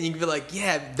like it, then you can be like,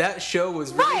 yeah, that show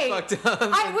was really fucked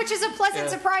up. Which is a pleasant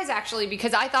surprise actually,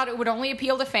 because I thought it would only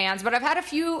appeal to fans, but I've had a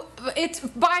few. It's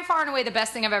by far and away the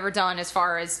best thing I've ever done as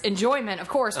far as enjoyment, of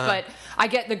course, but I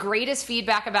get the greatest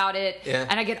feedback about it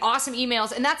and I get awesome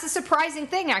emails, and that's a surprising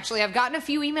thing actually. I've gotten a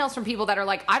few emails from people that are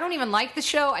like, I don't even like the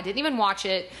show, I didn't even watch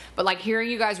it, but like hearing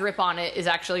you guys rip on it is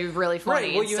actually really funny.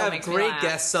 Right. Well, you have great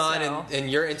guests on, and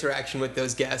your interaction with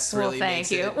those guests really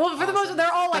makes it. Thank you. Well, for the most,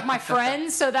 they're all like my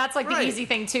friends, so that's like the easy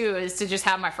thing too, is to just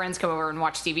have my friends come over and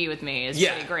watch TV with me. Is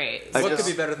pretty great. What could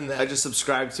be better than that? I just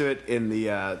subscribed to it. In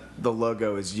the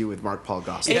logo is you with Mark Paul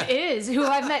Gosselaar. It is, who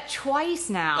I've met twice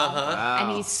now, Wow.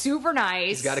 and he's super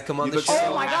nice. He's got to come on the show.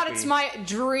 Oh my God, it's my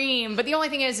dream. But the only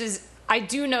thing is I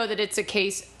do know that it's a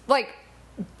case like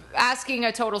asking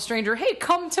a total stranger, hey,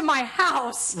 come to my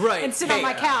house and sit on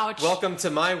my couch. Welcome to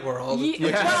my world.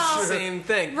 Well, same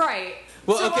thing. Right.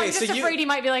 Well, so okay, I'm just afraid he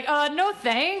might be like, no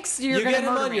thanks. You get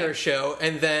him on your show,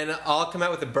 and then I'll come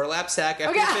out with a burlap sack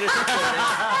after you finish recording,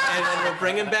 and then we'll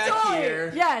bring him back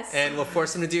here. Yes. And we'll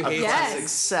force him to do hate classic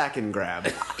sack and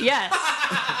grab. Yes.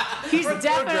 He's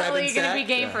definitely going to be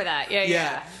game for that.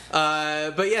 Yeah.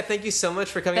 But yeah, thank you so much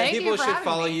for coming. Thank People you for should having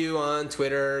follow me. you on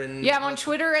Twitter and I'm on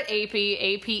Twitter at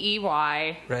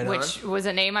APEY, right which was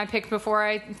a name I picked before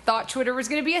I thought Twitter was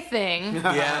going to be a thing.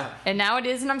 Yeah. And now it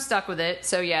is, and I'm stuck with it.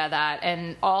 So yeah, that.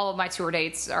 And all of my tour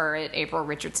dates are at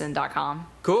aprilrichardson.com.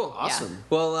 Cool. Awesome. Yeah.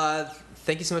 Well,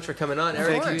 thank you so much for coming on,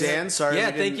 Eric. Thank you, Dan. Sorry. Yeah,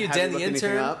 we didn't thank you, have Dan, look the anything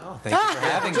intern. up. Oh, thank you for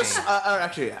having me.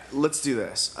 Actually, let's do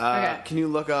this. Okay. Can you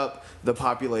look up the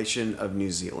population of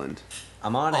New Zealand?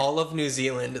 I'm on it. All of New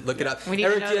Zealand. Look it up. We need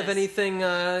Eric, to know do you have this. anything?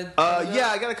 Yeah,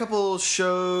 I got a couple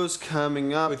shows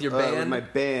coming up With your band? With my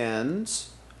band.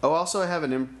 Oh, also I have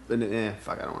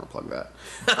fuck, I don't want to plug that.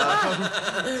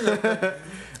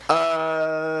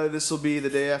 This will be the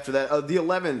day after that. The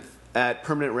 11th at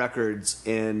Permanent Records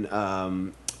in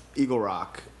Eagle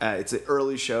Rock. It's an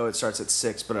early show. It starts at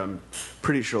 6, but I'm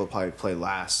pretty sure it'll probably play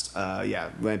last.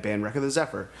 My band Wreck of the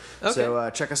Zephyr. Okay. So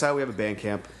check us out. We have a band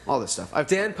camp. All this stuff.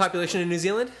 Dan, population in New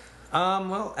Zealand?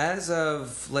 Well, as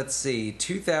of, let's see,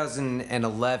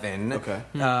 2011, Okay.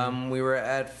 We were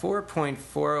at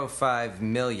 4.405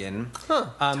 million. Huh.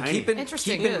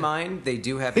 Interesting. Keep in mind, they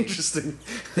do have Interesting.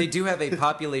 they do have a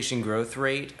population growth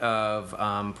rate of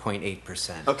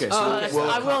 0.8%. Okay, so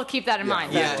I will keep that in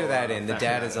mind. Yeah. Factor that in. The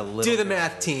data is a little. Do the bit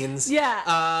math, lower. teens.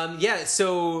 Yeah.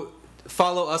 So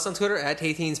follow us on Twitter at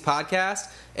Hey Teens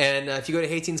Podcast. And if you go to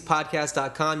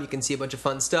heyteenspodcast.com, you can see a bunch of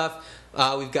fun stuff.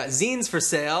 We've got zines for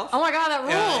sale. Oh my God, that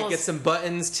rules. Get some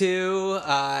buttons too.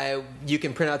 You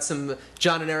can print out some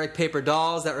John and Eric paper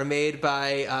dolls that were made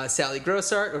by Sally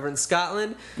Grossart over in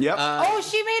Scotland. Yep.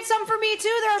 She made some for me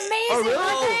too. They're amazing, really?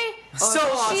 aren't they? So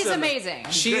awesome. She's amazing.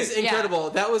 She's Great.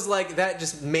 incredible. That was like, that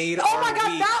just made Oh our my God,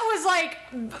 week. that was like,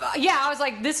 I was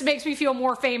like, this makes me feel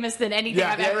more famous than anything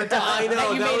I've ever done. I know.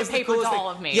 That you that made was a the paper coolest doll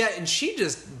thing. of me. Yeah, and she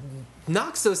just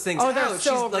knocks those things Oh, they're out.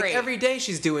 so She's like great. every day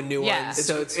she's doing new Yeah. ones.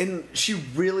 So it's and she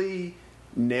really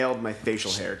nailed my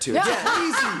facial hair too. Yeah. It's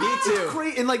crazy. Me too. It's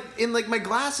great. And like my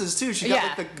glasses too. She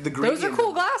got like the green. Those are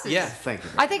cool glasses. Yeah. Thank you.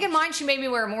 I think in mine she made me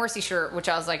wear a Morrissey shirt, which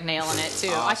I was like nailing it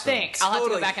too. I think I'll have to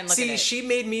go back and look at it. She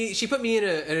put me in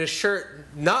a shirt,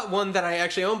 not one that I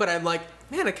actually own, but I'm like,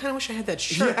 man, I kind of wish I had that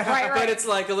shirt. Yeah. Right. But it's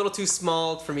like a little too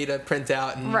small for me to print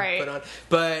out and Right. put on.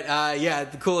 But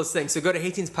the coolest thing. So go to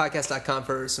heyteenspodcast.com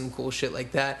for some cool shit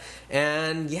like that.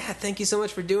 And yeah, thank you so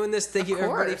much for doing this. Thank you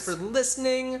everybody course. for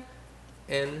listening.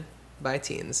 And bye,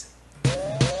 teens.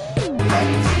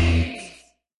 Bye.